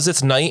 because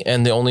it's night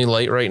and the only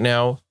light right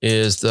now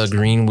is the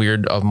green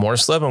weird of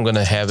Morsleb, I'm going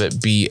to have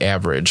it be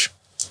average.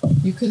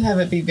 you could have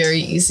it be very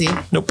easy.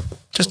 I'm Nope,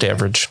 just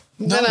average.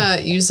 gonna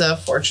use a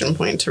fortune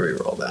point to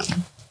reroll that.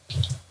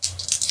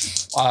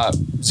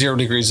 0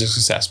 degrees of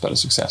success, but a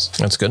success.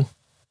 That's good.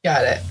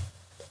 Got it.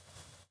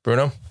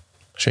 Bruno,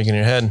 shaking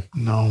your head.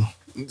 No.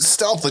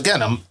 Stealth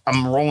again.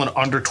 I'm rolling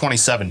under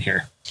 27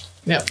 here.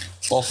 Yep.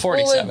 Well,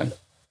 47.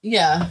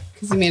 Yeah,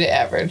 because you made it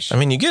average. I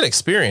mean, you get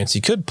experience.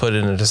 You could put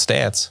it into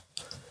stats.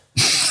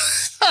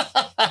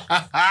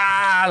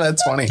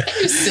 That's funny.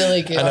 You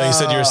silly kid. I know you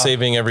said you were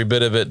saving every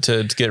bit of it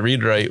to get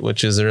read right,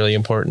 which is really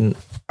important.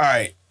 All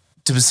right.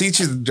 To beseech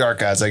the dark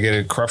gods, I get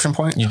a corruption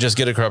point. You just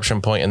get a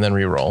corruption point and then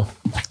re-roll.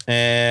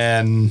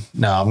 And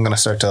no, I'm gonna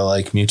start to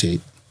like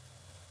mutate.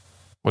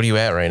 What are you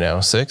at right now?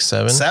 6,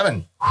 7?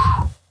 7.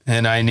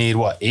 And I need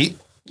what? 8?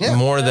 Yeah.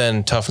 More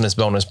than toughness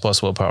bonus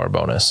plus willpower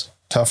bonus.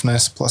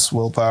 Toughness plus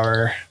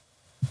willpower.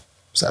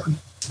 7.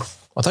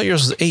 I thought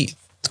yours was 8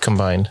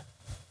 combined.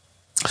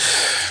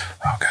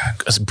 Oh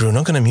God. Is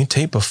Bruno going to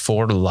mutate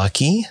before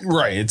Lucky?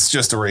 Right. It's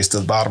just a race to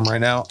the bottom right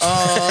now.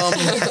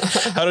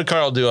 How did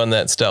Carl do on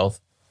that stealth?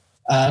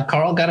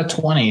 Carl got a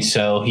 20,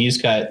 so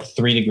he's got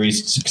 3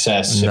 degrees of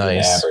success.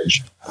 Nice.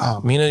 Average.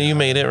 Mina, you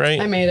made it, right?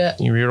 I made it.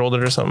 You rerolled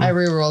it or something? I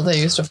re-rolled. I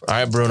used a. All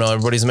right, Bruno,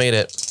 everybody's made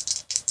it.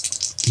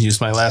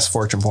 Used my last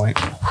fortune point.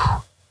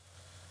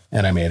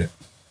 And I made it.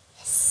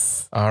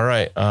 All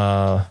right.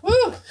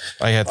 Woo!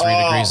 I had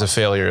 3 degrees of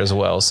failure as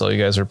well, so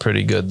you guys are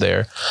pretty good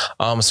there.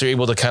 So you're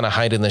able to kind of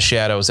hide in the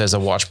shadows as a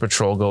watch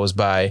patrol goes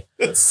by.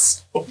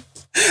 It's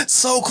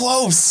so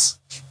close.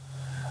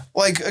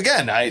 Like,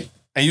 again, I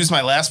used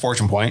my last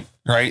fortune point,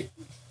 right?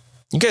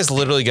 You guys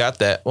literally got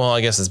that. Well,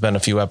 I guess it's been a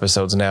few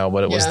episodes now,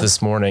 but it was Yeah. this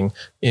morning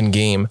in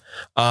game.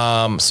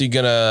 So you're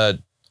gonna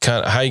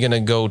how are you gonna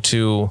go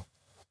to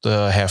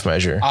the half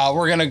measure?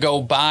 We're gonna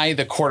go buy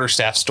the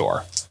quarterstaff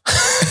store.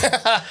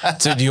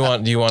 So do you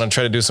want to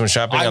try to do some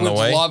shopping I on the would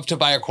way? love to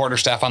buy a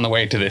quarterstaff on the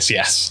way to this.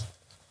 Yes.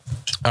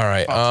 All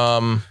right.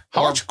 How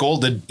much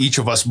gold did each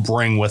of us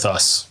bring with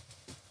us?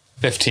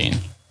 15.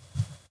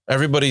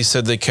 Everybody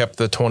said they kept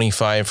the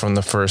 25 from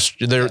the first,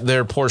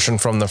 their portion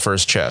from the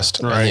first chest,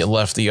 and Right. it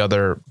left the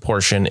other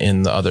portion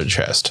in the other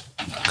chest.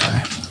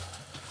 Okay.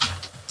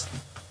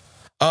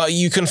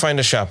 You can find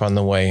a shop on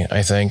the way,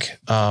 I think.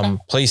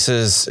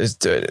 Places,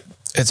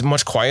 it's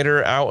much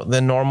quieter out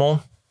than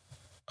normal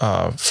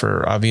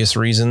for obvious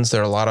reasons.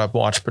 There are a lot of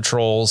watch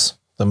patrols.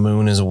 The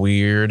moon is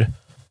weird.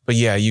 But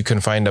yeah, you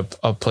can find a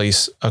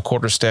place. A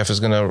quarterstaff is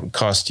going to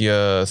cost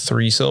you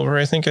 3 silver,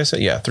 I think I said.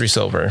 Yeah, 3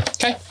 silver.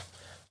 Okay.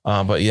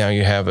 But yeah,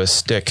 you have a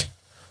stick.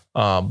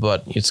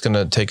 But it's going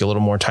to take a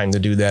little more time to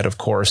do that, of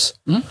course.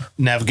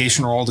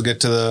 Navigation roll to get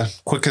to the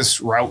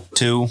quickest route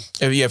to.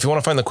 If you want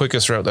to find the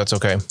quickest route, that's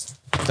okay.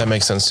 That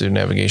makes sense to do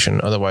navigation.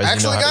 Otherwise,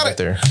 you know how to get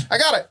there. I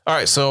got it. All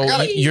right, so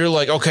got it. you're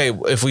like, okay,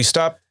 if we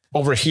stop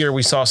over here,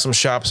 we saw some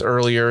shops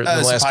earlier in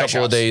the some last pie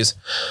couple of shops. days.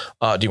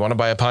 Do you want to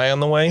buy a pie on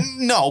the way?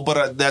 No,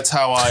 but that's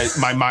how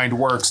my mind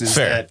works. Is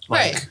Fair. that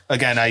like Right.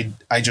 again?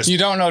 I just You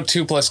don't know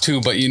 2 +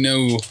 2, but you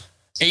know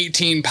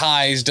 18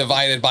 pies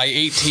divided by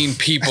 18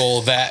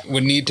 people that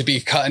would need to be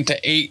cut into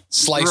 8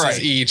 slices Right.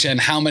 each, and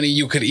how many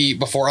you could eat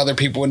before other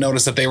people would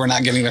notice that they were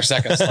not getting their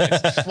second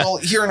slice. well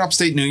here in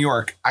upstate New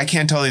York, I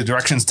can't tell you the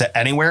directions to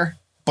anywhere.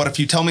 But if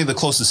you tell me the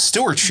closest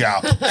Stewart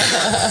shop,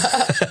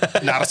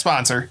 not a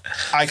sponsor,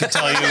 I can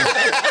tell you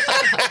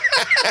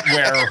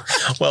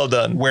Well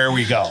done. where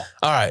we go.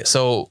 All right,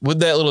 so with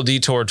that little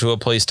detour to a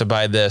place to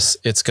buy this,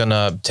 it's going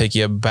to take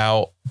you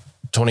about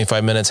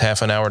 25 minutes,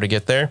 half an hour to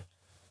get there.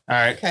 All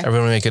right. Okay.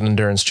 Everyone make an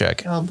endurance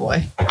check. Oh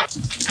boy.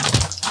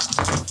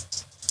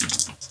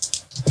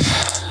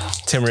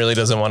 Tim really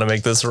doesn't want to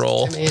make this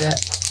roll. I made it.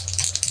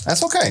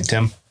 That's okay,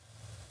 Tim.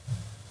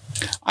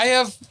 I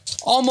have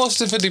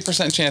almost a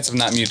 50% chance of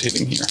not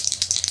mutating here.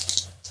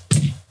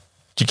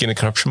 Did you get a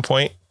corruption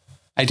point?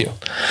 I do.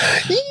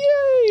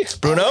 Yay!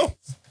 Bruno?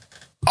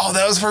 Oh,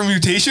 that was for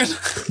mutation?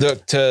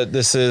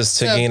 This is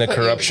to gain a Put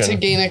you- corruption. To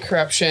gain a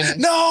corruption.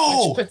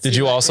 No! Puts Did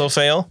you at also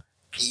fail?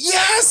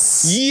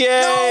 Yes!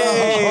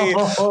 Yay!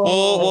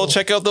 We'll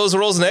check out those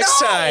rolls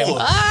next No! time.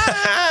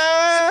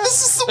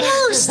 This is the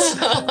worst!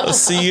 Let's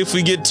see if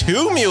we get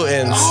 2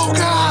 mutants. Oh,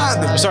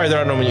 God! Sorry, there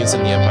are no mutants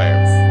in the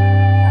Empire.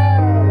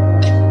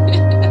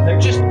 They're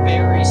just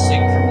very sick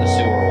from the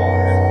sewer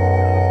water.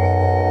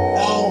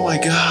 Oh, my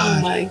Oh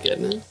God. my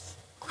goodness.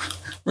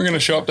 We're going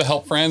to show up to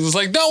help Franz. It's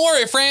like, don't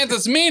worry, Franz,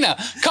 it's Mina,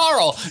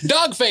 Carl,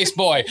 Dogface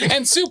Boy,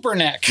 and Super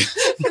Neck.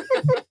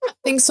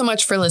 Thanks so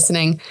much for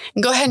listening.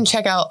 And go ahead and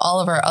check out all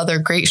of our other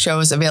great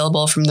shows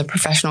available from the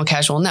Professional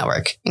Casual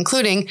Network,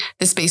 including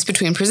The Space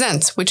Between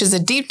Presents, which is a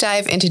deep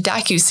dive into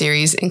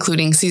docuseries,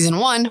 including Season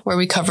 1, where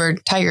we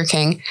covered Tiger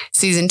King,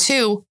 Season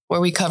 2,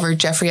 where we covered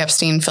Jeffrey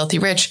Epstein, Filthy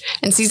Rich,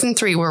 and Season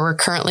 3, where we're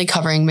currently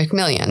covering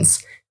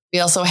McMillions. We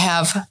also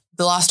have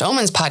the Lost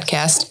Omens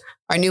podcast,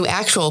 our new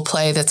actual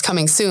play that's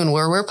coming soon,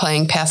 where we're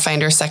playing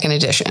Pathfinder 2nd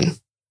Edition.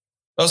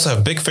 We also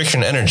have Big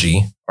Fiction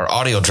Energy, our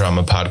audio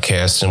drama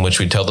podcast in which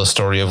we tell the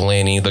story of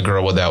Lanny, the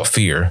girl without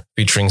fear,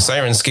 featuring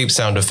Sirenscape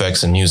sound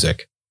effects and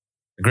music.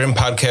 The Grim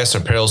Podcast,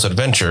 or Peril's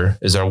Adventure,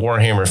 is our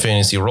Warhammer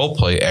Fantasy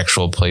Roleplay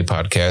actual play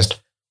podcast,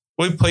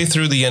 where we play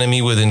through the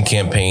Enemy Within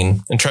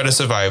campaign and try to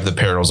survive the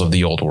perils of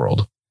the old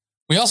world.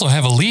 We also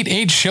have Elite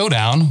Age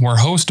Showdown, where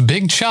host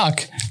Big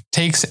Chuck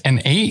takes an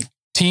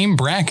 8-team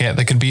bracket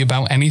that could be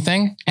about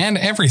anything and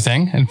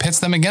everything and pits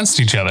them against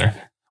each other.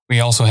 We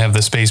also have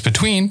The Space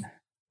Between,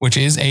 which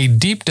is a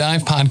deep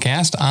dive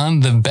podcast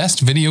on the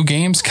best video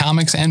games,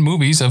 comics, and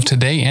movies of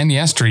today and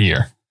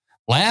yesteryear.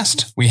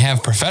 Last, we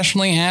have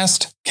Professionally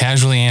Asked,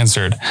 Casually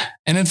Answered,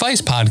 an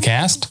advice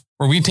podcast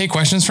where we take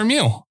questions from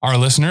you, our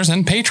listeners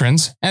and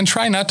patrons, and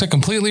try not to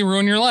completely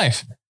ruin your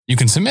life. You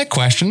can submit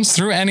questions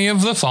through any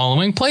of the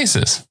following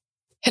places.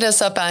 Hit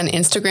us up on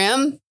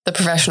Instagram, The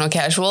Professional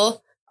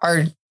Casual,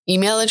 our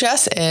Email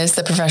address is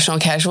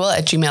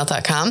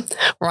theprofessionalcasual@gmail.com.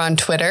 We're on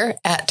Twitter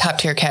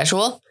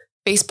 @TopTierCasual.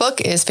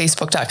 Facebook is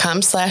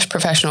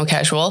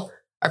facebook.com/professionalcasual.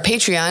 Our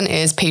Patreon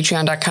is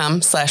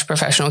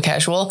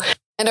patreon.com/professionalcasual.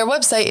 And our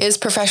website is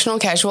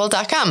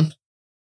professionalcasual.com.